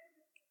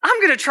 I'm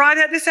going to try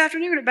that this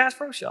afternoon at Bass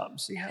Pro Shop and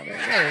see how that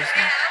goes.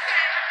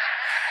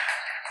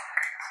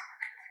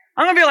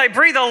 I'm going to be like,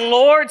 Bree, the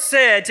Lord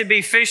said to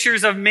be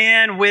fishers of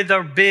men with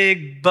a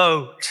big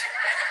boat.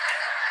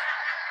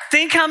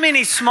 Think how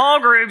many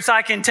small groups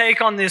I can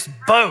take on this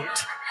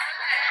boat.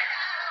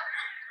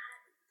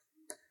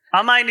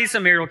 I might need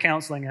some marital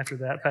counseling after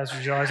that,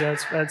 Pastor Josh.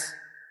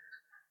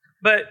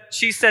 But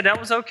she said that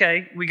was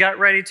okay. We got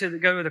ready to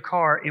go to the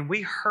car, and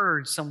we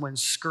heard someone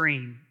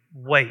scream,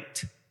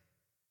 wait.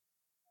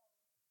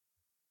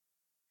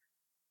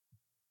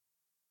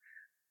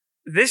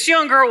 This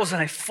young girl was in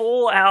a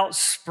full-out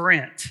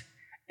sprint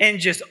and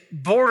just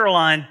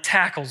borderline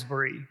tackles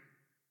Bree.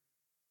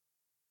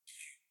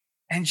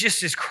 And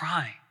just is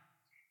crying.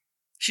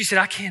 She said,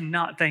 I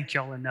cannot thank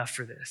y'all enough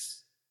for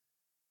this.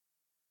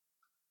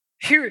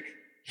 Here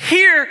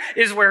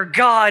is where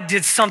God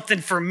did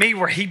something for me,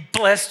 where he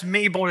blessed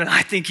me more than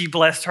I think he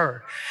blessed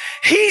her.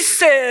 She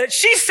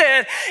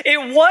said,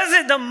 it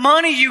wasn't the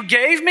money you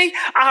gave me.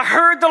 I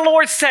heard the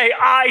Lord say,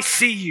 I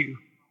see you.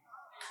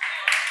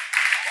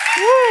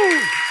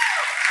 Woo.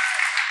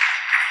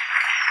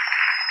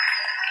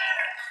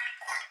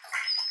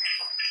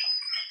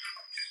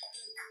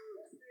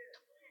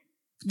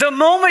 The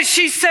moment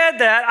she said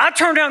that, I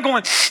turned around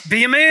going,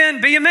 be a man,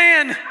 be a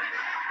man.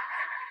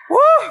 Woo,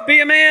 be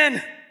a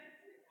man.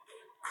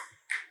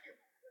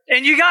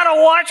 And you got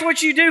to watch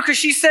what you do, because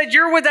she said,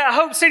 you're with that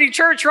Hope City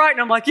Church, right?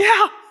 And I'm like,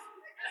 yeah.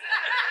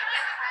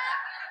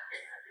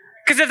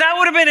 Because if that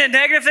would have been a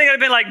negative thing, I'd have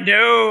been like,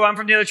 no, I'm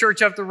from the other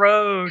church up the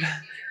road.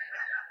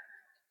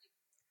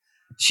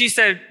 She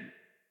said,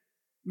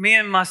 me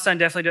and my son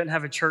definitely don't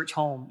have a church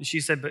home. And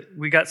she said, but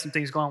we got some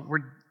things going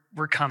on.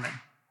 We're coming.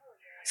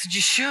 I said,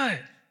 you should.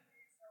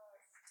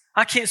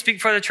 I can't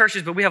speak for other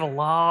churches, but we have a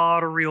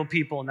lot of real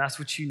people, and that's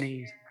what you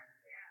need.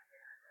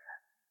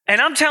 And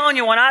I'm telling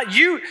you, when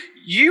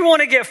you want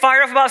to get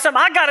fired up about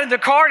something, I got in the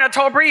car and I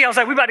told Bree, I was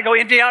like, we about to go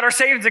empty out our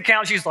savings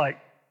account. She's like,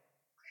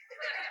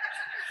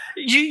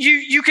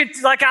 you could,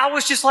 like, I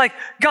was just like,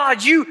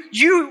 God,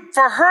 you,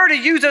 for her to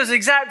use those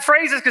exact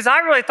phrases, because I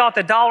really thought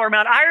the dollar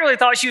amount, I really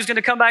thought she was going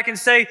to come back and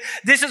say,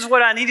 this is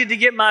what I needed to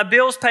get my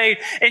bills paid.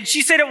 And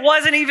she said it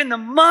wasn't even the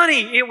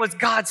money. It was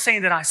God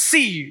saying that I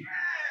see you.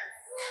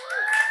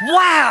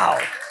 Wow.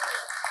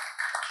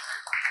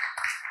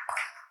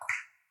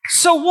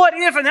 So what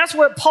if, and that's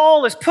what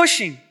Paul is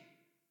pushing.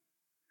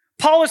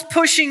 Paul is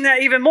pushing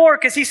that even more,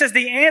 because he says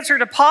the answer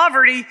to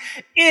poverty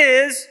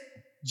is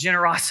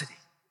generosity.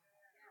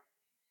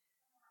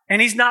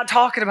 And he's not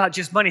talking about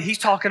just money. He's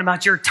talking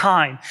about your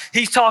time.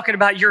 He's talking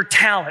about your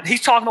talent.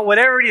 He's talking about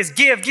whatever it is.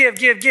 Give.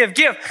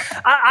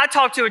 I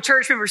talked to a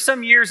church member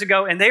some years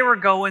ago, and they were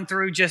going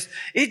through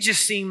it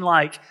just seemed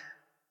like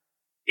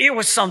it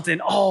was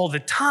something all the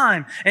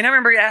time. And I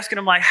remember asking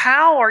them, like,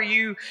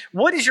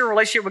 what is your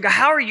relationship with God?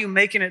 How are you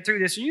making it through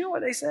this? And you know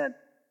what they said?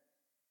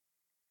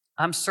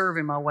 I'm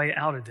serving my way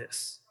out of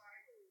this.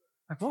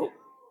 Like, what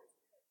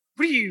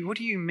do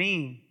you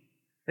mean?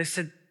 They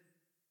said,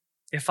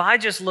 if I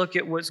just look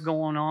at what's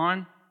going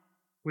on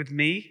with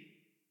me,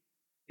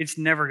 it's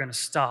never going to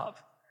stop.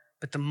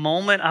 But the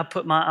moment I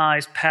put my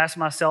eyes past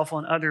myself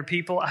on other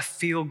people, I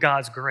feel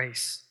God's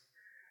grace.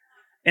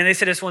 And they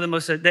said it's one of the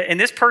most, and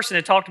this person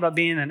had talked about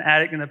being an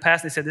addict in the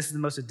past. They said this is the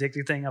most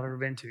addictive thing I've ever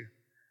been to.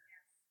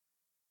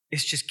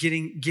 It's just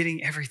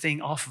getting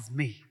everything off of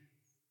me.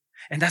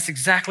 And that's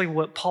exactly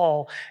what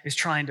Paul is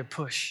trying to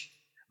push.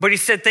 But he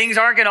said things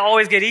aren't going to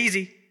always get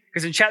easy,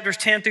 because in chapters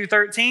 10 through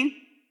 13,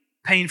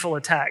 painful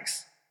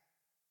attacks.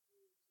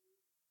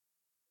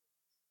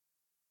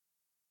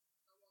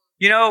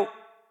 You know,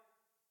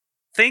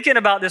 thinking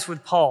about this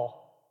with Paul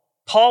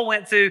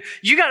went through,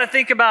 you got to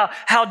think about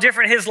how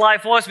different his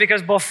life was,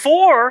 because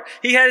before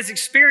he had his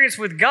experience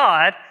with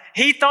God,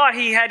 he thought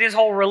he had his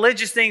whole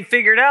religious thing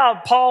figured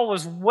out. Paul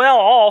was well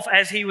off,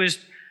 as he was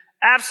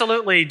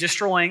absolutely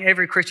destroying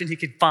every Christian he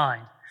could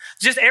find.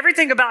 Just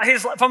everything about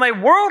his life, from a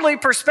worldly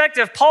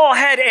perspective, Paul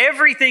had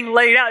everything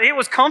laid out. It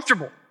was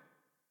comfortable.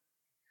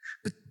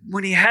 But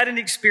when he had an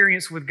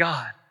experience with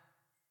God,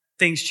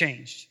 things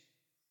changed.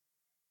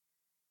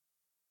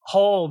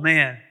 Oh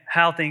man,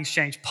 how things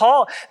changed.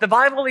 The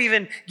Bible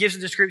even gives a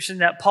description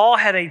that Paul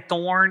had a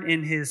thorn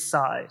in his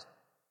side.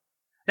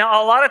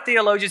 Now, a lot of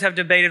theologians have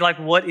debated, like,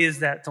 what is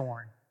that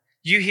thorn?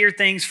 You hear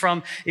things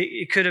from,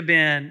 it could have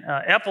been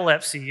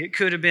epilepsy. It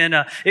could have been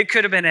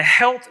a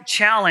health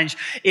challenge.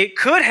 It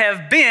could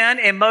have been,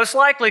 and most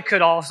likely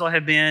could also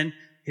have been,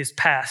 his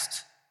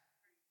past,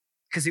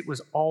 because it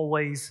was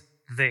always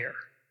there.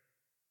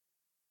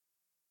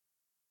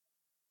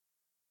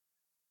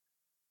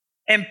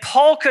 And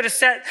Paul could have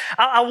said,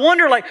 I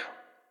wonder, like,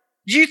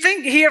 do you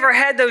think he ever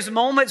had those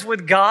moments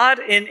with God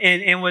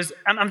and was,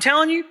 I'm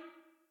telling you,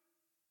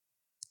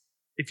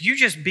 if you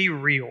just be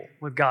real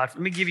with God, let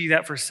me give you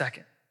that for a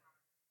second.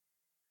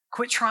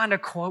 Quit trying to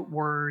quote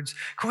words,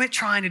 quit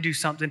trying to do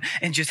something,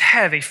 and just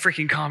have a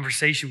freaking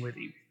conversation with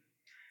him.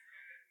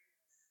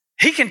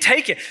 He can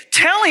take it.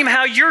 Tell him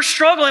how you're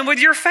struggling with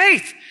your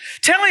faith.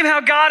 Tell him how,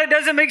 God, it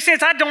doesn't make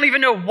sense. I don't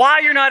even know why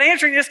you're not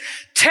answering this.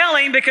 Tell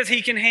him, because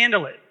he can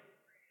handle it.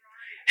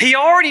 He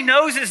already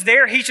knows it's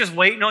there. He's just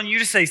waiting on you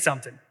to say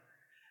something.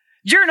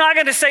 You're not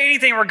going to say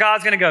anything where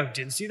God's going to go,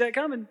 didn't see that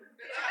coming.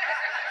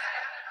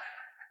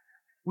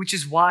 Which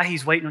is why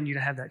he's waiting on you to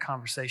have that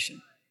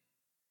conversation.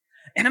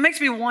 And it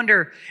makes me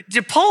wonder,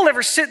 did Paul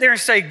ever sit there and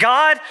say,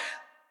 God,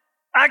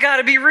 I got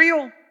to be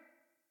real.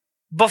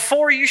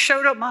 Before you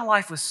showed up, my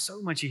life was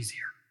so much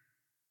easier.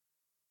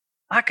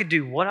 I could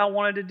do what I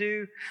wanted to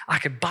do. I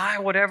could buy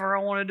whatever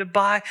I wanted to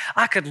buy.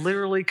 I could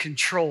literally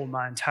control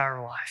my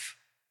entire life.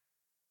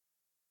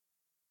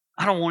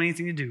 I don't want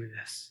anything to do with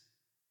this.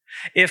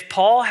 If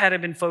Paul had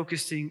been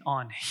focusing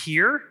on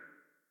here,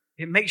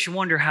 it makes you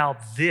wonder how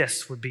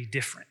this would be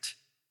different.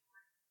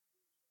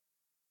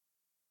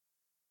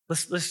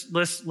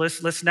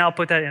 Let's now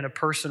put that in a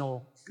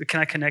personal,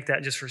 can I connect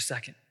that just for a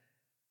second?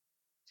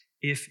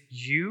 If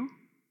you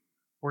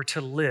were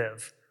to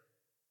live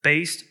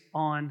based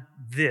on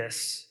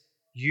this,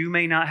 you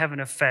may not have an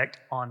effect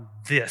on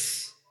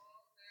this.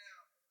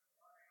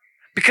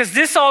 Because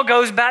this all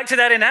goes back to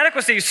that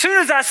inadequacy. As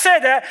soon as I said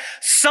that,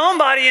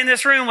 somebody in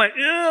this room went,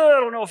 I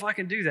don't know if I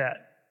can do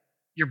that.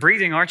 You're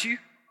breathing, aren't you?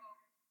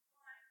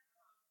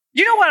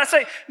 You know what I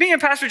say? Me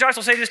and Pastor Josh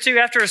will say this too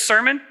after a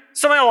sermon.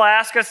 Somebody will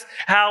ask us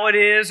how it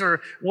is or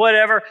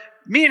whatever.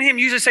 Me and him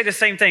usually say the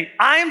same thing.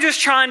 I am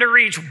just trying to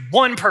reach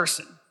one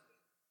person.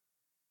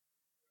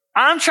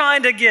 I'm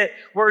trying to get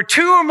where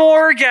two or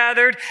more are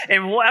gathered,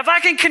 and if I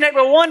can connect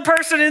with one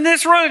person in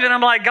this room, then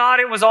I'm like, God,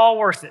 it was all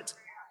worth it.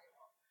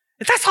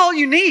 If that's all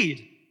you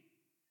need.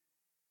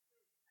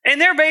 And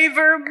there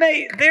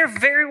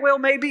very well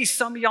may be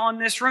some of y'all in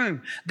this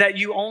room that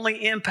you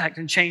only impact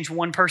and change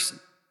one person.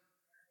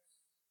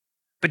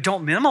 But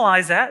don't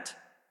minimize that.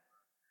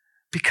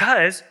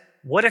 Because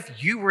what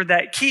if you were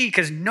that key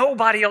because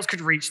nobody else could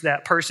reach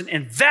that person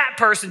and that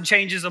person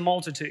changes a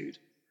multitude?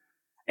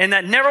 And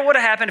that never would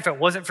have happened if it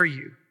wasn't for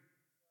you.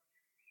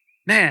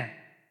 Man,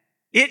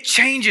 it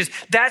changes.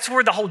 That's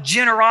where the whole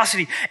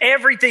generosity,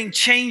 everything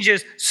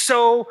changes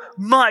so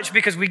much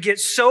because we get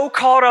so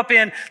caught up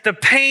in the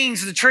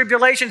pains, the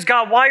tribulations.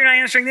 God, why are you not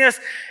answering this?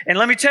 And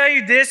let me tell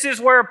you, this is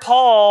where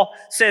Paul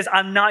says,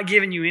 I'm not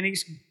giving you any.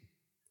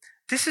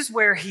 This is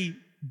where he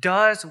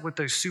does what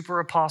those super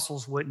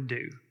apostles wouldn't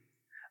do.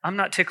 I'm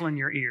not tickling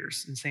your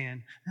ears and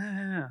saying,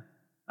 I'm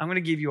going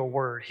to give you a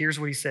word. Here's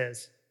what he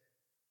says.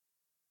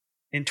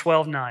 In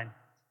 12:9,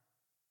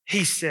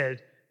 he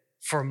said,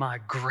 for my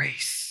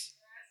grace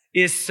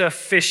is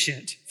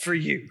sufficient for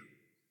you.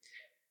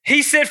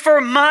 He said,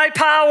 for my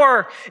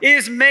power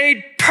is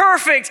made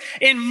perfect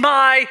in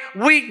my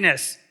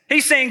weakness.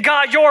 He's saying,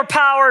 God, your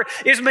power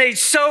is made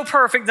so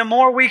perfect the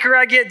more weaker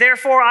I get.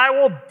 Therefore, I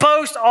will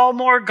boast all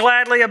more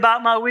gladly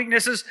about my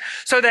weaknesses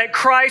so that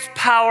Christ's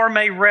power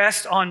may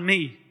rest on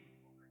me.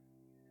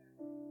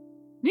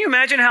 Can you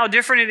imagine how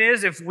different it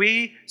is if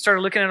we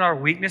started looking at our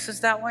weaknesses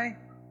that way?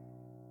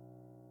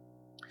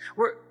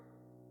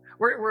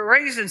 We're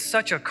raised in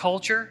such a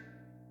culture.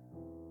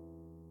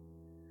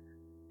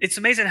 It's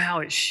amazing how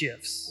it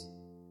shifts.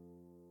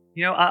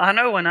 You know, I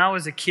know when I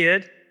was a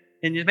kid,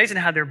 and it's amazing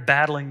how they're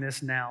battling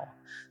this now,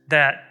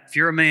 that if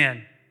you're a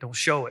man, don't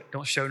show it.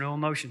 Don't show no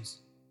emotions.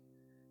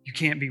 You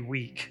can't be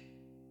weak.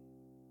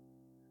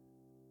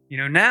 You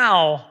know,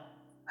 now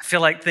I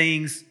feel like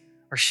things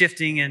are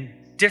shifting in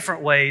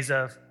different ways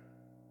of,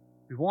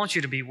 we want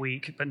you to be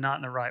weak, but not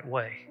in the right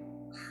way.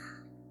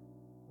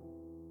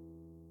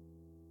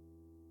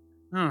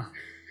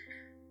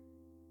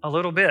 A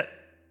little bit.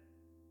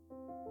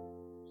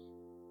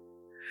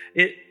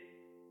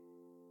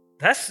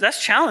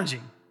 That's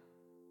challenging.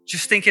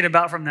 Just thinking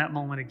about from that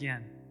moment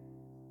again.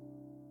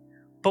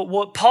 But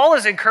what Paul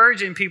is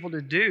encouraging people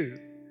to do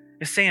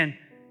is saying,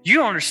 you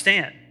don't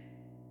understand.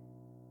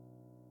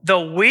 The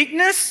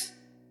weakness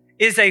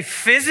is a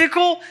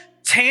physical,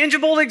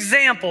 tangible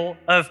example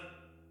of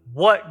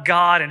what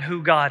God and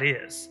who God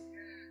is.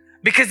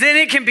 Because then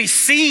it can be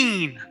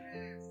seen.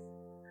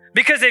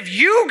 Because if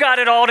you got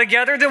it all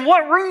together, then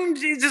what room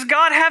does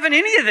God have in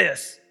any of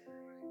this?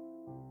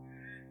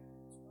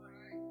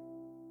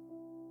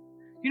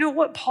 You know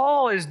what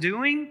Paul is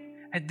doing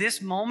at this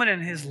moment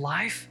in his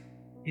life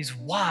is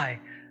why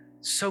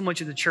so much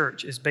of the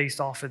church is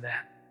based off of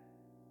that.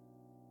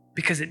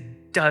 Because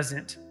it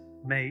doesn't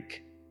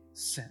make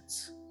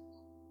sense.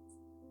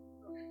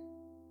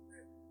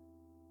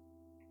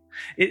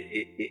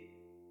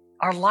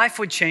 Our life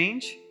would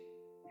change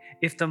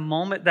if the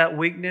moment that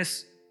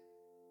weakness,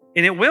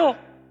 and it will,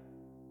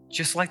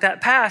 just like that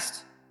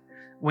past,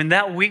 when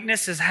that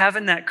weakness is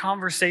having that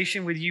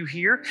conversation with you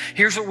here,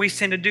 here's what we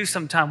tend to do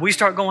sometimes. We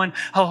start going,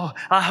 oh,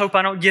 I hope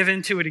I don't give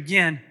into it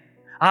again.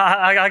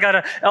 I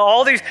gotta,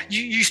 all these,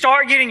 you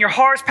start getting your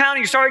hearts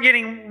pounding, you start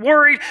getting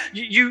worried.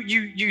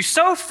 You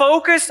so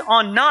focused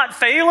on not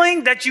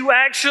failing that you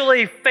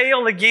actually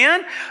fail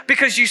again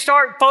because you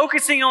start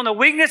focusing on the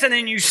weakness and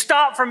then you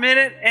stop for a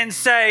minute and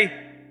say,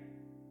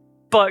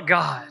 but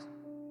God.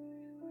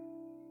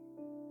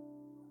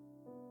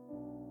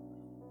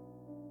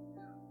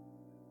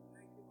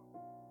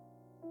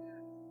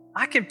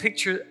 I can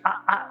picture,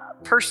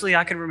 personally,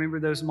 I can remember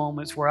those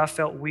moments where I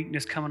felt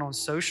weakness coming on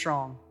so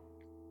strong.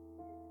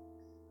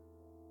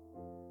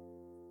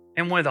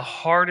 And one of the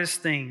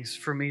hardest things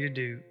for me to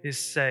do is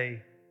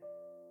say,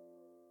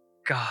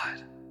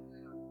 God.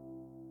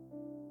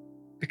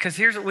 Because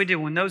here's what we do.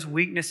 When those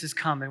weaknesses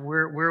come and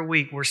we're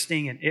weak, we're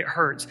stinging, it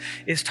hurts,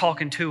 it's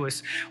talking to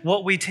us.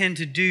 What we tend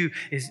to do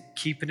is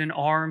keep it an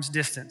arm's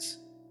distance.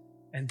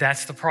 And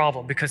that's the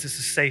problem because it's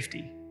a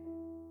safety.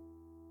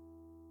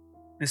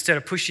 Instead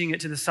of pushing it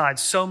to the side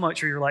so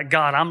much where you're like,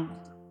 God, I'm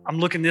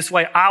looking this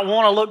way. I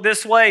want to look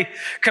this way.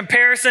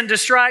 Comparison,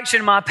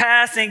 distraction, my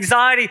past,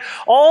 anxiety,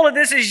 all of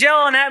this is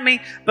yelling at me.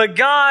 But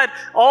God,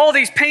 all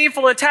these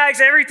painful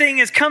attacks, everything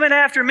is coming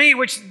after me,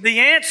 which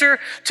the answer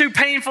to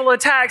painful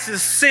attacks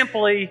is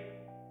simply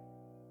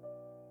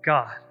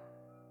God.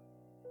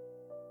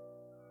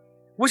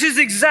 Which is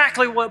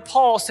exactly what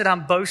Paul said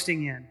I'm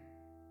boasting in.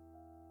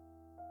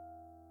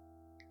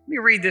 Let me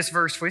read this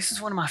verse for you. This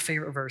is one of my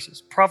favorite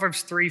verses.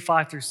 Proverbs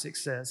 3:5-6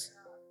 says,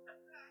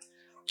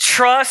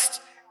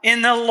 trust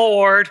in the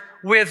Lord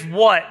with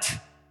what?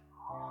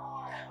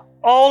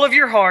 All of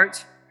your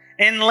heart,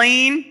 and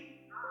lean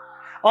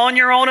on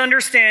your own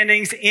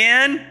understandings.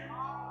 In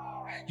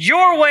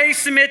your ways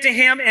submit to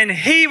Him, and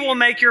He will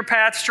make your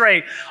path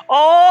straight.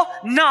 All,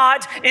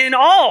 not in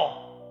all.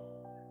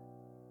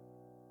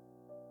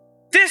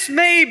 This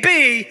may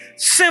be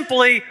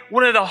simply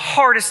one of the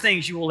hardest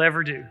things you will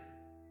ever do.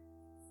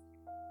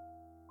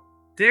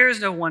 There is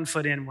no 1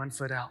 foot in, 1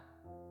 foot out.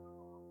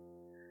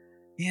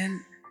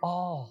 In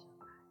all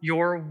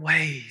your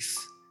ways,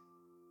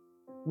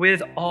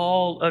 with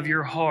all of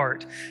your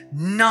heart,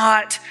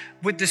 not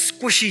with the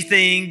squishy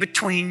thing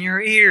between your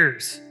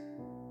ears.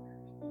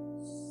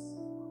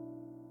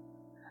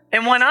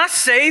 And when I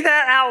say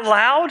that out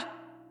loud,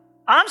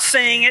 I'm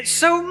saying it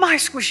so my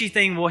squishy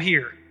thing will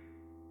hear.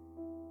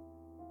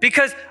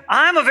 Because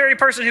I'm a very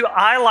person who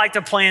I like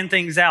to plan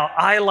things out.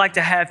 I like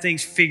to have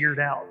things figured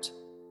out.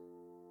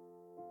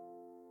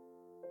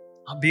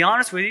 I'll be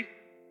honest with you,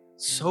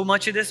 so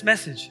much of this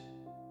message,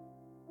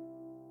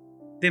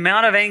 the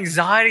amount of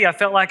anxiety I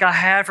felt like I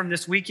had from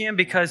this weekend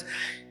because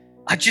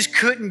I just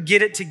couldn't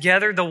get it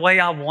together the way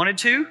I wanted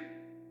to.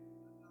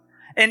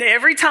 And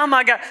every time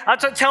I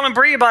was telling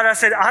Bree about it, I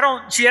said,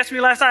 she asked me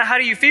last night, how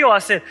do you feel? I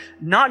said,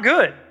 not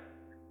good.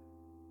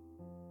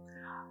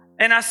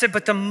 And I said,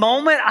 but the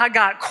moment I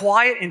got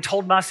quiet and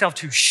told myself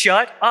to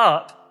shut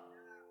up,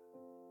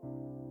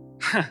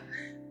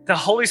 the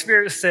Holy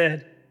Spirit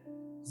said,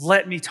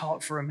 let me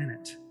talk for a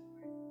minute.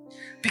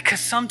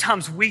 Because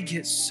sometimes we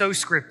get so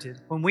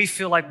scripted when we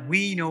feel like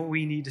we know what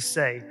we need to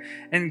say.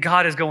 And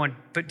God is going,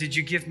 but did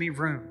you give me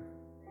room?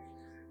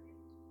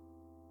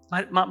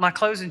 My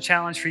closing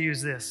challenge for you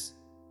is this.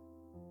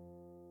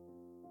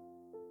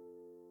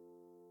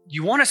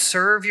 You want to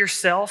serve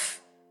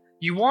yourself?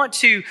 You want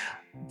to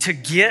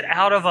get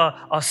out of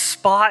a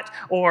spot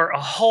or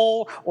a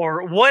hole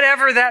or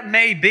whatever that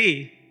may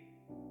be.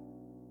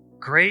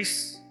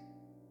 Grace,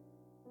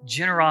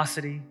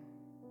 generosity,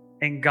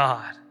 and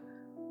God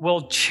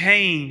will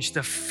change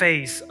the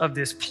face of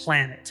this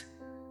planet.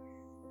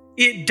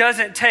 It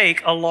doesn't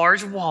take a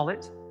large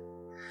wallet.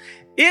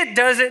 It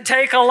doesn't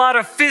take a lot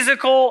of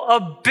physical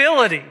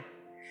ability.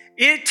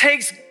 It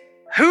takes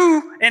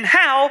who and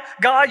how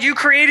God you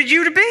created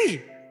you to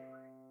be.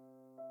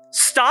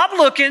 Stop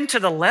looking to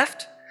the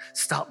left.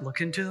 Stop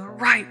looking to the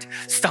right.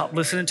 Stop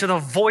listening to the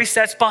voice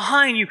that's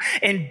behind you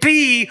and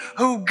be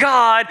who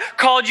God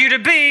called you to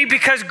be,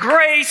 because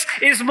grace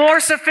is more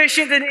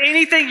sufficient than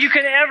anything you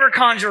can ever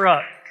conjure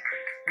up.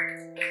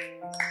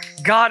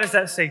 God is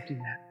that safety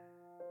net.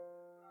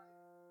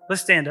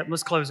 Let's stand up.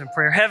 Let's close in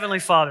prayer. Heavenly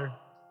Father,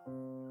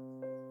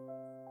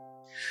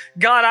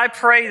 God, I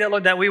pray that,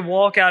 Lord, that we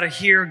walk out of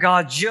here,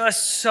 God,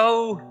 just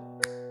so...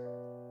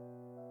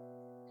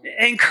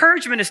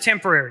 Encouragement is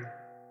temporary.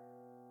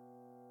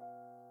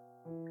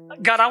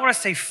 God, I want to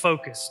stay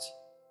focused,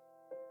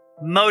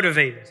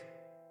 motivated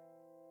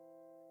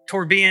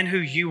toward being who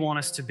you want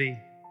us to be.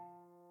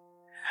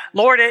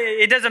 Lord,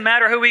 it doesn't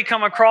matter who we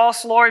come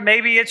across, Lord.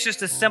 Maybe it's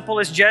just as simple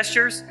as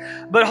gestures.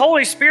 But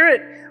Holy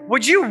Spirit,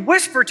 would you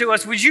whisper to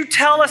us? Would you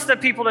tell us the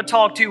people to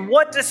talk to,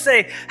 what to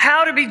say,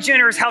 how to be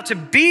generous, how to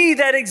be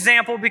that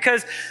example?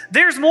 Because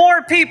there's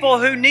more people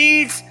who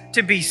needs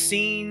to be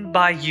seen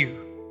by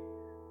you.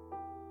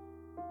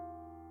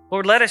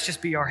 Lord, let us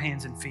just be our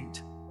hands and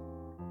feet.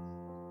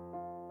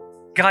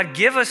 God,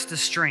 give us the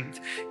strength.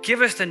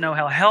 Give us the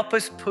know-how. Help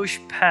us push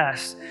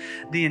past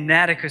the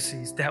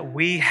inadequacies that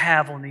we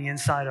have on the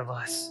inside of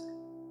us.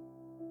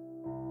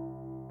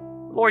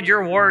 Lord,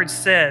 your word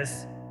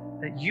says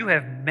that you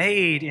have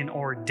made and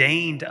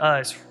ordained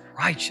us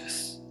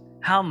righteous.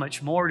 How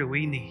much more do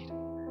we need?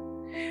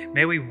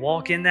 May we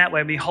walk in that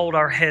way. We hold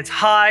our heads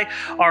high.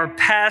 Our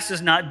past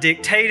does not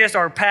dictate us.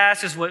 Our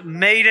past is what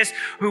made us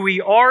who we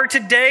are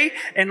today.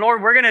 And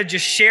Lord, we're going to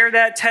just share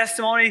that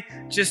testimony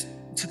just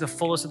to the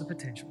fullest of the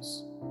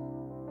potentials.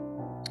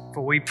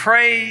 For we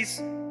praise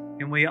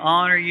and we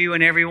honor you.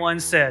 And everyone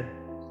said,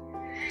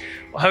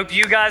 I hope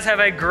you guys have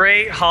a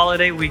great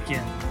holiday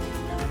weekend.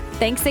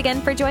 Thanks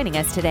again for joining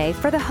us today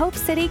for the Hope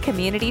City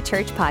Community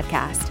Church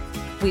podcast.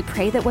 We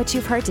pray that what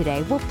you've heard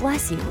today will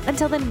bless you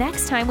until the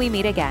next time we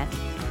meet again.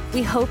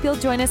 We hope you'll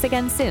join us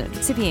again soon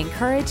to be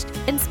encouraged,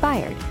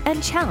 inspired,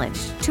 and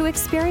challenged to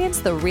experience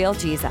the real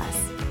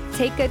Jesus.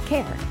 Take good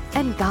care,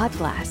 and God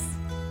bless.